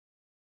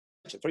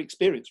 very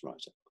experienced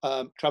writer,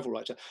 travel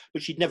writer,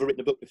 but she'd never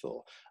written a book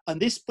before.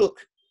 And this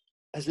book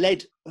has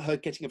led her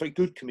getting a very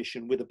good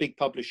commission with a big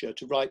publisher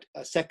to write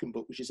a second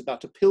book, which is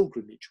about a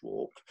pilgrimage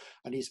walk,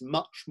 and is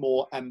much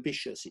more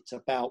ambitious. It's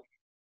about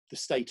the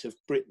state of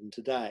Britain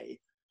today.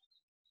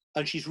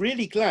 And she's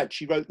really glad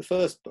she wrote the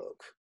first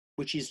book,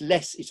 which is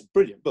less, it's a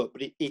brilliant book,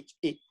 but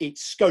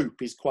its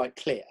scope is quite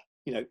clear.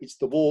 You know, it's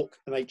the walk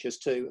and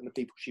HS2 and the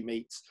people she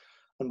meets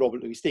and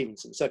Robert Louis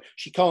Stevenson. So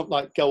she can't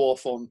like go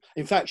off on,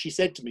 in fact, she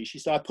said to me, she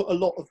said, I put a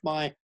lot of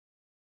my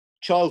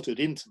childhood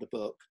into the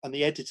book, and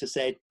the editor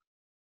said,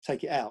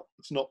 take it out.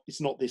 It's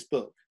not this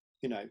book,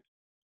 you know.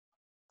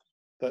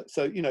 But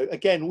so, you know,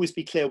 again, always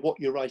be clear what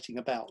you're writing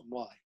about and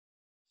why.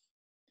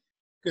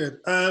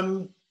 Good.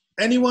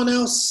 Anyone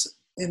else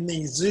in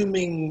the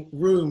Zooming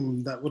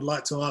room that would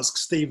like to ask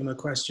Stephen a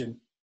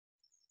question?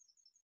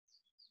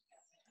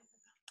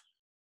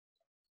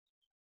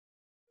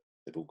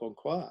 They've all gone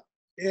quiet.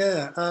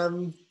 Yeah.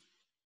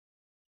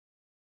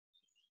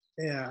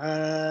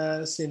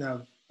 Let's see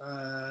now.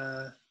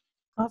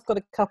 I've got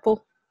a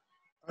couple.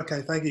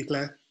 Okay, thank you,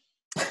 Claire.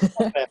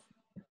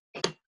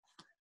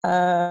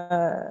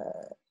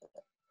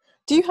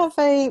 Do you have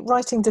a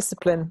writing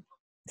discipline,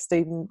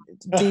 Stephen?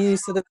 Do you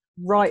sort of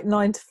write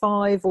 9 to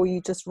 5, or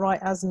you just write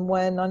as and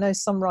when? I know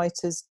some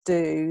writers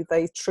do.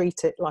 They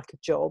treat it like a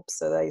job,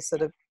 so they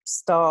sort of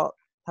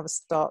have a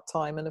start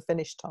time and a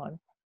finish time.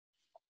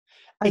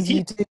 As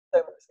you do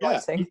so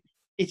much writing.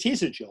 It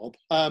is a job.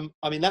 I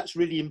mean, that's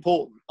really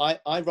important.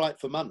 I write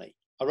for money.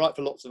 I write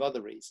for lots of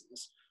other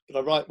reasons, but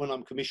I write when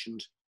I'm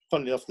commissioned.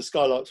 Funnily enough, the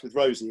Skylarks with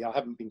Rosie, I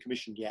haven't been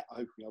commissioned yet. I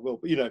hope I will.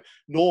 But, you know,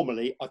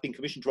 normally I've been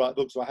commissioned to write a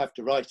book, so I have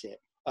to write it.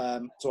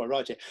 So I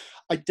write it.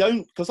 I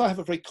don't, because I have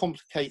a very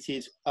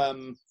complicated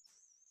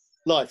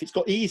life. It's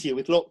got easier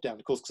with lockdown,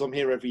 of course, because I'm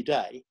here every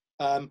day.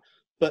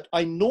 But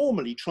I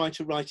normally try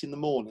to write in the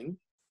morning,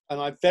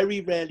 and I very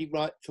rarely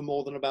write for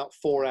more than about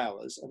 4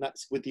 hours, and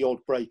that's with the odd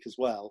break as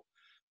well.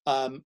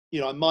 You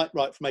know, I might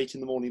write from 8 in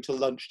the morning till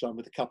lunchtime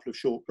with a couple of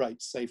short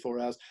breaks, say 4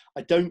 hours.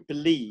 I don't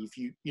believe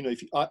you know,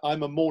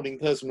 I'm a morning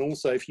person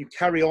also. If you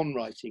carry on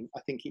writing, I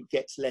think it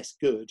gets less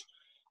good.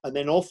 And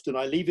then often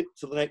I leave it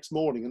till the next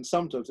morning. And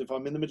sometimes if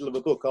I'm in the middle of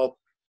a book,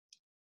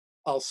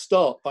 I'll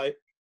start by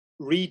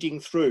reading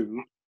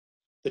through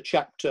the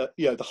chapter,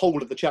 you know, the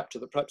whole of the chapter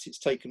that perhaps it's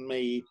taken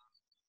me,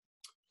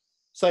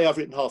 say I've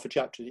written half a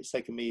chapter and it's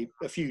taken me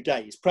a few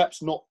days,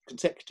 perhaps not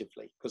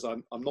consecutively, because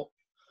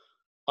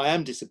I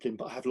am disciplined,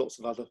 but I have lots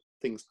of other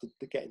things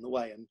that get in the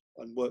way,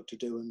 and work to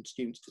do and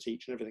students to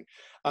teach and everything.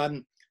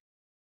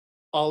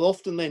 I'll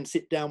often then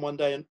sit down one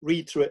day and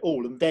read through it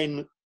all, and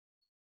then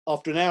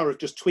after an hour of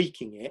just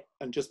tweaking it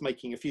and just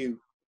making a few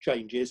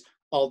changes,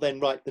 I'll then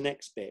write the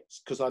next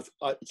bits, because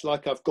it's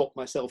like I've got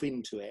myself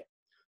into it.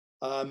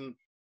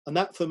 And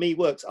that for me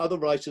works. Other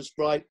writers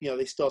write, you know,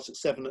 they start at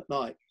 7 at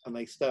night and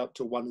they stay up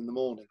till 1 in the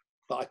morning,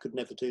 but I could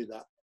never do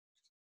that.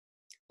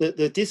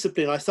 The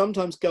discipline, I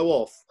sometimes go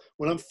off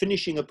when I'm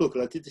finishing a book,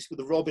 and I did this with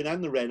the Robin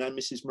and the Wren and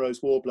Mrs.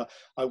 Moreau's Warbler.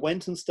 I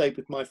went and stayed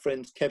with my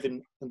friends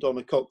Kevin and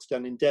Donna Cox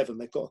down in Devon.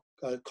 They've got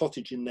a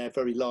cottage in their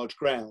very large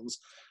grounds,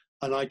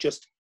 and I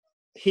just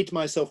hid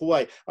myself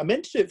away. I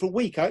meant to do it for a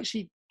week. I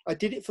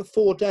did it for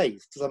 4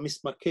 days because I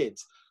missed my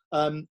kids.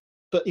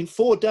 But in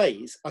 4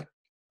 days,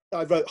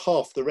 I wrote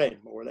half the Wren,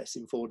 more or less,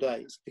 in 4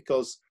 days,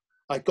 because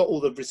I got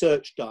all the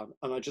research done,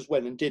 and I just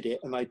went and did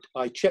it. And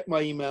I checked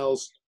my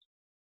emails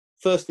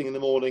first thing in the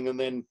morning and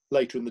then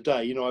later in the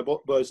day. You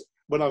know,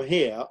 when I'm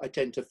here, I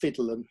tend to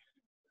fiddle and,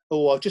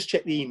 I'll just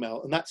check the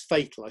email, and that's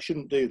fatal. I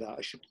shouldn't do that.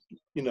 I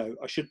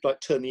should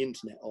like turn the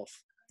internet off.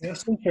 Yeah,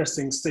 it's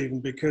interesting, Stephen,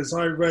 because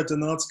I read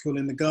an article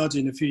in The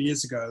Guardian a few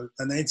years ago,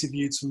 and they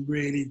interviewed some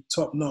really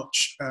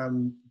top-notch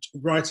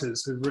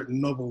writers who've written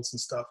novels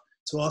and stuff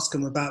to ask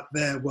them about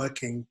their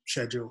working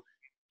schedule.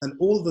 And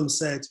all of them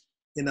said,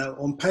 you know,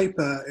 on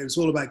paper, it was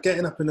all about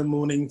getting up in the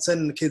morning,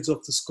 sending the kids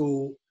off to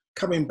school,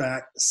 coming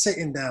back,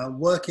 sitting down,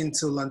 working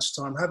till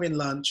lunchtime, having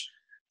lunch,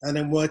 and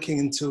then working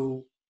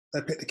until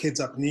they pick the kids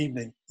up in the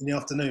evening, in the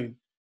afternoon.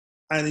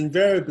 And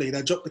invariably,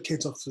 they drop the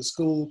kids off to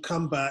school,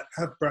 come back,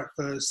 have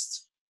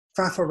breakfast,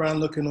 faff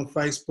around looking on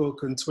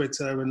Facebook and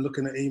Twitter and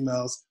looking at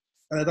emails,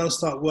 and they don't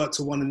start work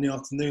till 1 in the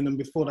afternoon, and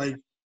before they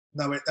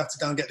know it, they have to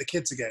go and get the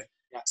kids again.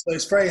 Yeah. So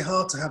it's very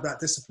hard to have that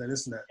discipline,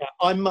 isn't it? Yeah,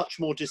 I'm much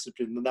more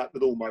disciplined than that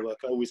with all my work.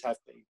 I always have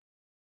been.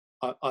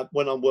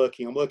 When I'm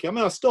working. I mean,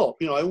 I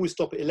stop. You know, I always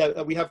stop at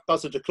 11. We have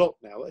buzzard o'clock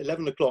now. At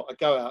 11 o'clock, I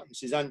go out and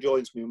Suzanne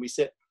joins me, and we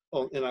sit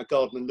in our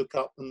garden and look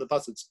up, and the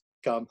buzzards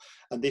come.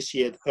 And this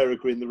year, the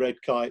peregrine, the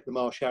red kite, the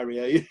marsh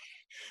harrier,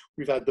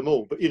 we've had them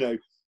all. But, you know,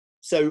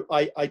 so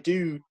I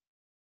do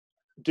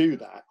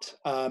that.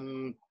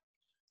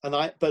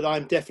 But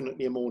I'm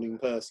definitely a morning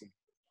person.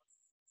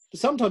 But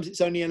sometimes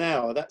it's only an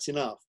hour, that's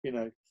enough, you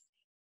know.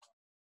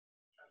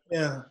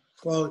 Yeah,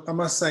 well, I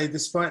must say,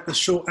 despite the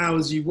short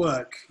hours you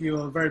work, you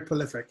are very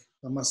prolific,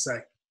 I must say.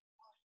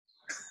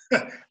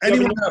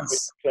 Anyone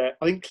else? Claire?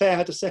 I think Claire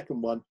had a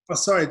second one. Oh,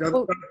 sorry.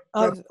 Well,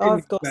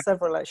 I've got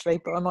several actually,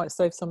 but I might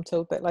save some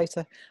till a bit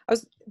later. I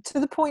was to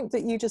the point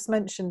that you just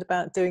mentioned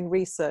about doing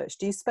research.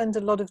 Do you spend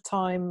a lot of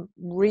time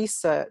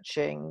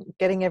researching,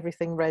 getting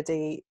everything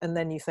ready, and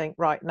then you think,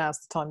 right, now's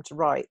the time to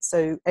write?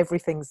 So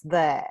everything's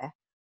there,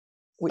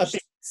 which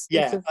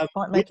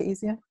might make it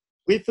easier.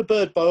 With the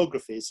bird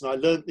biographies, and I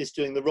learnt this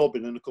doing the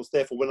robin, and of course,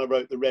 therefore, when I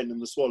wrote the wren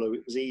and the swallow,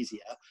 it was easier.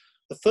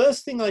 The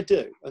first thing I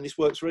do, and this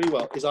works really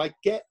well, is I've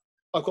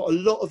got a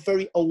lot of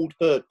very old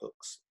bird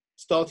books,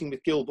 starting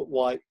with Gilbert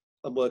White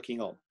and working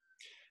on.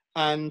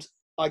 And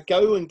I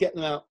go and get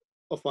them out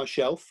of my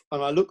shelf,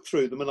 and I look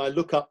through them, and I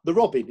look up the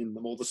robin in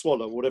them, or the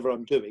swallow, whatever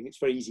I'm doing. It's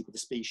very easy with the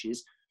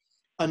species.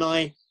 And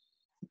I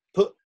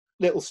put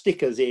little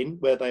stickers in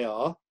where they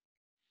are.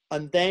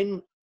 And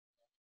then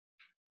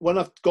when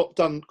I've got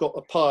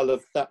a pile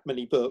of that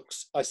many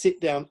books, I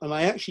sit down and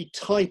I actually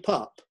type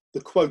up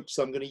the quotes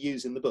I'm going to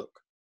use in the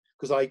book.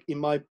 Because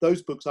in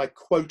those books, I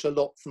quote a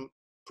lot from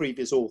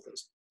previous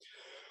authors.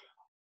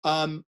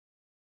 And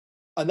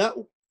that,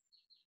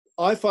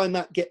 I find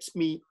that gets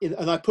me in,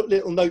 and I put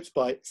little notes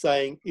by it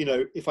saying, you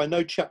know, if I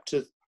know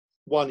chapter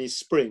 1 is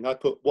spring, I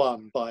put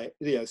 1 by it,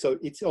 you know, so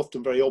it's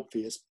often very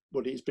obvious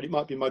what it is, but it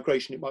might be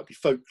migration, it might be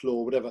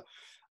folklore, whatever.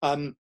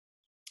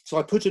 So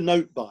I put a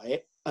note by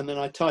it, and then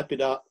I type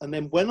it up, and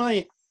then when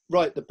I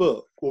write the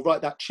book or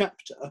write that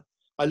chapter,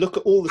 I look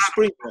at all the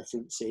spring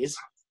references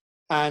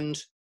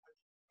and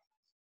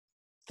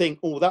think,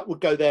 oh, that would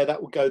go there,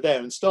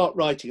 and start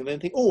writing, and then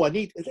think, oh,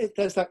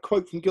 there's that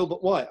quote from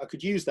Gilbert White, I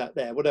could use that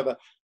there, whatever.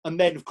 And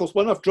then, of course,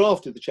 when I've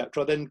drafted the chapter,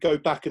 I then go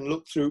back and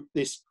look through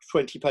this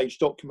 20-page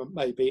document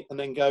maybe, and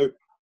then go,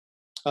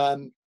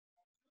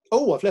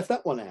 oh, I've left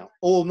that one out.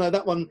 Or no,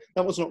 that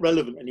one's not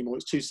relevant anymore,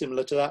 it's too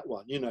similar to that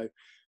one, you know.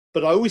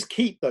 But I always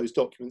keep those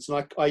documents,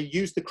 and I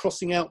use the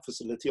crossing out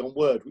facility on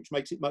Word, which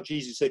makes it much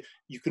easier. So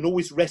you can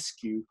always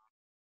rescue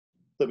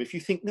them. If you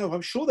think, no,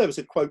 I'm sure there was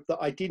a quote that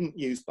I didn't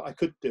use, but I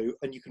could do,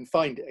 and you can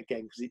find it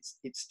again because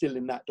it's still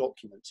in that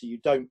document. So you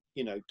don't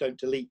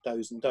delete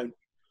those, and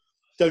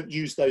don't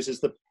use those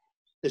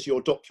as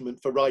your document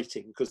for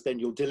writing, because then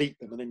you'll delete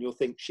them, and then you'll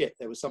think, shit,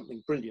 there was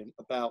something brilliant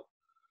about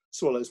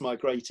swallows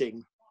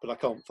migrating, but I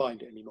can't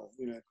find it anymore.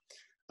 You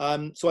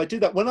know, so I do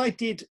that. When I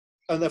did.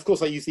 And of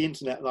course, I use the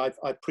internet, and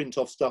I print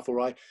off stuff,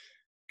 or I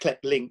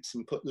collect links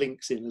and put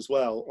links in as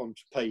well on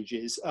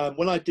pages.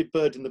 When I did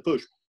Bird in the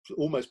Bush,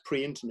 almost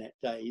pre-internet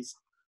days,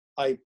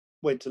 I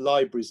went to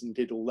libraries and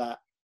did all that.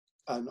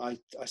 And I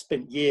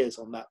spent years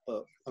on that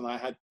book, and I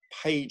had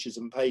pages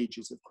and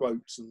pages of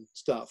quotes and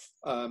stuff.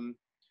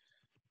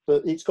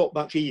 But it's got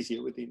much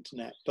easier with the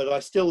internet. But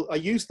I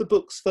use the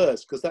books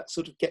first, because that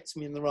sort of gets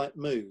me in the right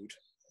mood.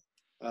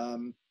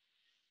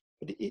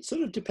 But it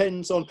sort of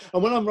depends on,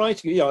 and when I'm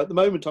writing, you know, at the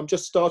moment I'm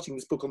just starting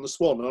this book on the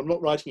swan, and I'm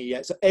not writing it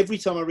yet. So every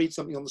time I read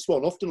something on the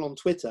swan, often on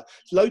Twitter,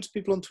 loads of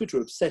people on Twitter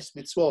are obsessed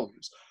with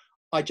swans.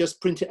 I just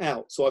print it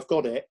out, so I've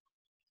got it,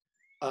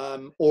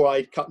 or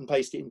I cut and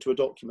paste it into a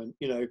document,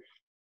 you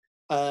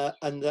know,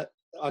 and that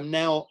I'm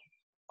now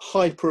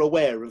hyper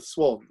aware of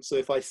swans. So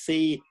if I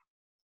see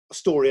a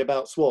story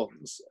about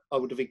swans, I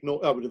would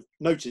have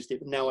noticed it,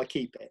 but now I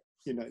keep it,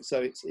 you know.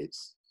 So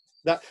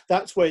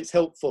that's where it's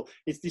helpful.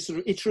 It's this sort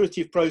of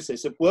iterative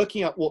process of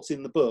working out what's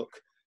in the book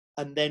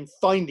and then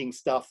finding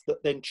stuff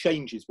that then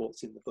changes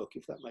what's in the book,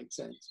 if that makes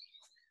sense.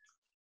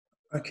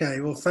 Okay,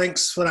 well,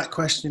 thanks for that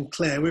question,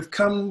 Claire. We've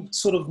come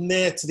sort of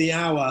near to the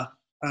hour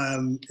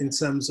in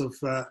terms of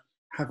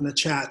having a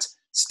chat.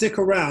 Stick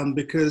around,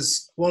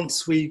 because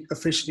once we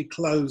officially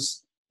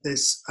close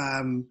this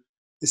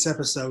this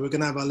episode, we're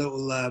going to have a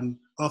little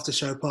after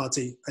show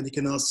party, and you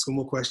can ask some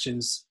more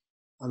questions.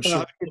 I'm sure.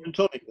 Have a gin and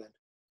tonic then.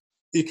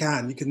 You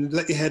can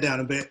let your hair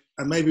down a bit,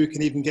 and maybe we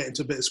can even get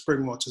into a bit of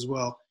spring watch as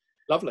well.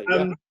 Lovely.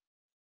 Yeah.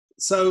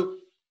 So,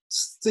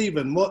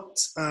 Stephen, what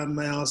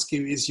may I ask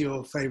you is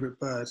your favourite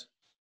bird?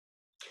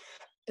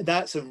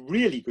 That's a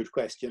really good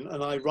question,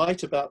 and I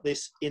write about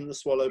this in the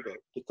Swallow book,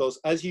 because,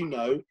 as you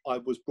know, I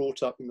was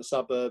brought up in the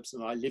suburbs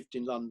and I lived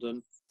in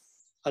London,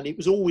 and it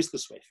was always the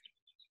swift.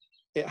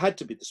 It had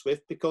to be the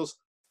swift, because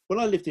when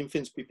I lived in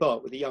Finsbury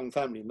Park with a young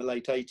family in the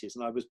late 80s,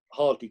 and I was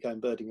hardly going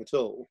birding at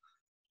all,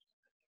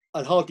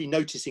 and hardly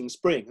noticing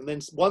spring. And then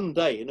one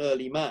day in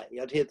early May,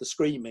 I'd hear the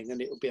screaming, and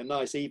it would be a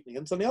nice evening,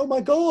 and suddenly, oh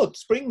my God,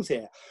 spring's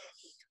here.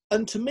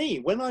 And to me,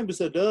 when I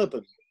was an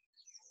urban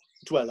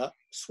dweller,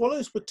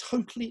 swallows were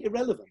totally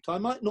irrelevant. I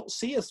might not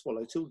see a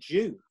swallow till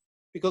June,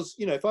 because,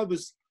 you know, if I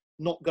was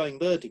not going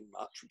birding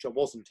much, which I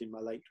wasn't in my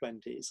late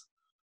 20s,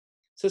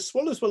 so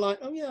swallows were like,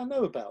 oh yeah, I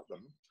know about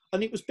them.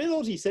 And it was Bill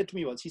Oddie said to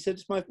me once, he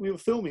said, we were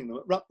filming them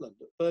at Rutland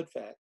at Bird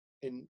Fair.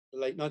 in the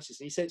late 90s,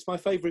 and he said it's my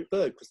favourite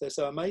bird because they're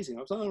so amazing.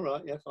 I was like, all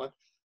right, yeah, fine.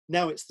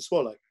 Now it's the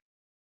swallow.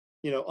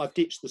 You know, I've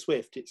ditched the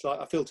swift. It's like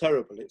I feel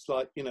terrible. It's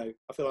like, you know,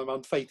 I feel I'm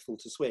unfaithful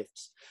to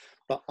swifts.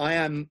 But I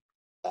am,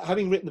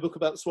 having written the book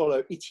about the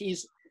swallow, it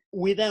is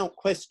without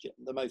question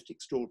the most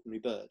extraordinary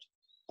bird.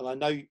 And I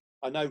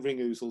know ring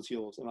ouzel's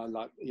yours, and I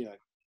like, you know,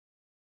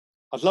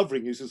 I'd love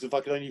ring ouzels if I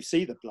could only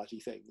see the bloody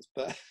things.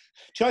 But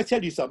shall I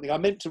tell you something? I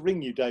meant to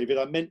ring you, David.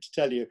 I meant to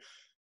tell you,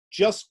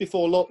 just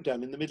before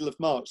lockdown, in the middle of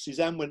March,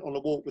 Suzanne went on a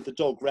walk with the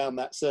dog round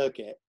that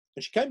circuit.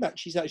 And she came back,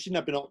 she said, she didn't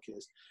have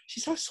binoculars. She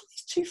said, I saw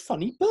these two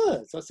funny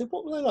birds. I said,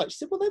 what were they like? She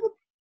said, well,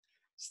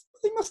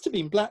 they must have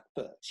been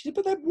blackbirds. She said,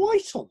 but they're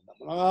white on them.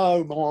 And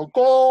oh my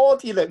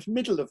God, you know, it's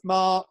middle of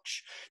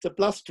March, it's a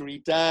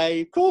blustery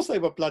day. Of course they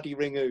were bloody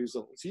ring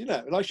ouzels, you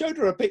know. And I showed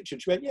her a picture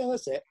and she went, yeah,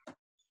 that's it.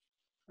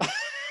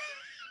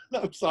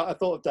 That was like, I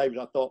thought of David,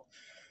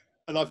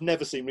 and I've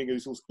never seen ring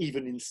ouzels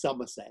even in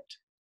Somerset.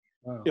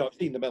 Wow. You know, I've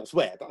seen them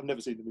elsewhere, but I've never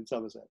seen them in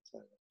Somerset. So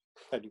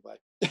anyway.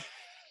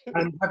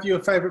 And have you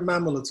a favourite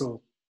mammal at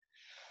all?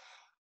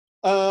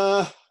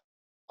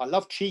 I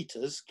love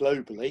cheetahs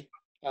globally.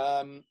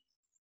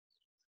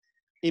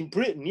 In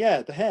Britain,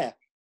 yeah, the hare.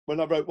 When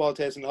I wrote Wild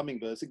Hares and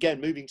Hummingbirds,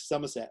 again, moving to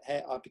Somerset,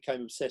 I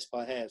became obsessed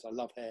by hares. I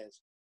love hares.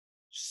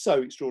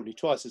 So extraordinary,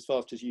 twice as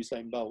fast as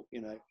Usain Bolt,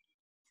 you know.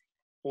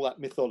 All that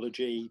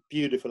mythology,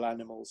 beautiful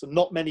animals, and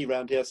not many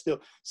around here. I still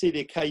see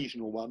the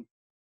occasional one.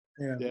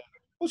 Yeah.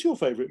 What's your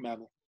favourite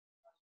mammal?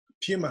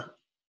 Puma.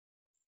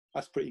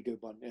 That's a pretty good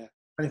one, yeah.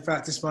 And in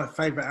fact, it's my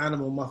favourite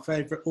animal, my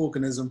favourite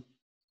organism.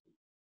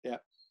 Yeah,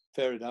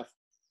 fair enough.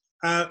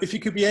 If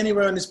you could be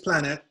anywhere on this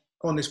planet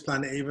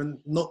even,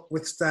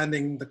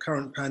 notwithstanding the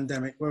current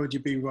pandemic, where would you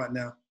be right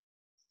now?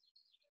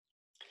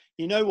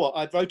 You know what?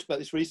 I wrote about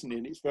this recently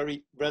and it's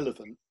very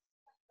relevant.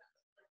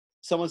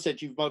 Someone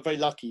said, you're very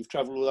lucky, you've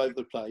travelled all over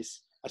the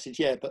place. I said,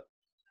 yeah, but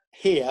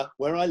here,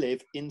 where I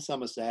live, in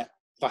Somerset,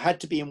 if I had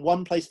to be in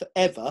one place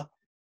forever,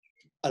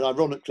 and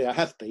ironically I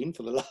have been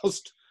for the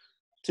last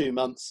 2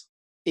 months,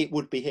 it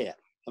would be here.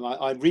 And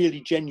I really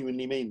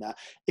genuinely mean that.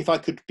 If I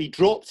could be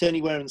dropped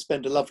anywhere and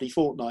spend a lovely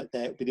fortnight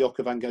there, it would be the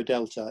Okavango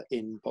Delta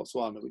in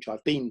Botswana, which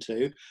I've been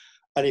to.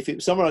 And if it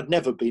was somewhere I'd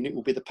never been, it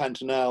would be the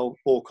Pantanal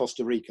or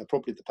Costa Rica,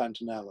 probably the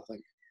Pantanal, I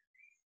think.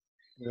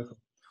 Yeah.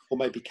 Or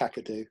maybe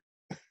Kakadu.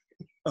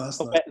 Oh,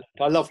 that's nice.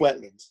 I love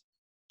wetlands.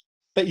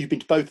 Bet you've been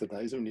to both of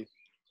those, haven't you?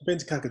 I've been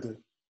to Kakadu.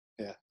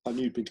 Yeah, I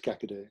knew you'd been to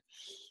Kakadu.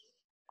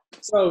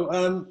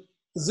 So,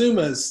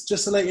 Zoomers,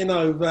 just to let you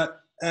know that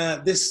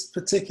this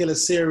particular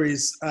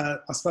series, I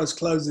suppose,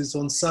 closes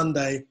on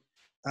Sunday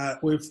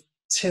with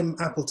Tim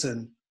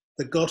Appleton,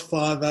 the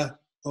godfather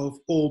of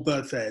all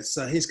bird fairs.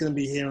 So he's going to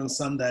be here on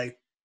Sunday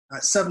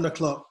at 7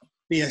 o'clock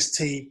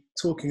BST,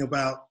 talking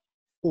about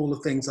all the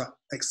things that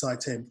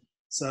excite him.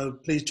 So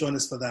please join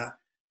us for that.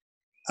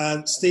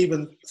 And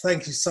Stephen,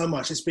 thank you so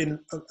much. It's been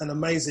an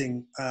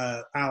amazing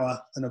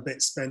hour and a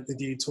bit spent with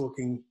you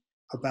talking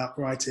about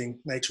writing,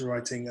 nature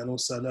writing, and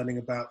also learning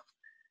about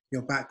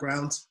your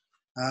background.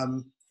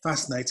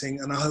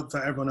 Fascinating, and I hope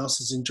that everyone else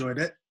has enjoyed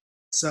it.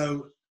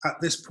 So at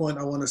this point,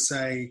 I want to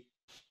say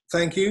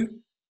thank you.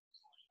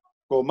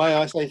 Well, may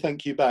I say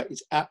thank you back?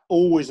 It's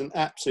always an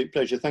absolute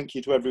pleasure. Thank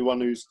you to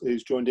everyone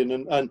who's joined in.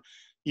 And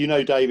you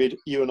know, David,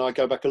 you and I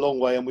go back a long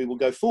way, and we will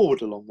go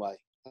forward a long way.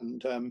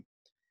 And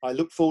I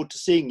look forward to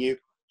seeing you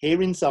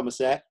here in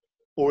Somerset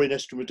or in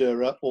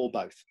Estremadura or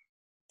both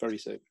very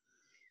soon.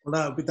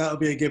 Well, that'll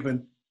be a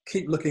given.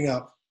 Keep looking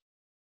up.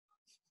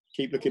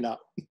 Keep looking up.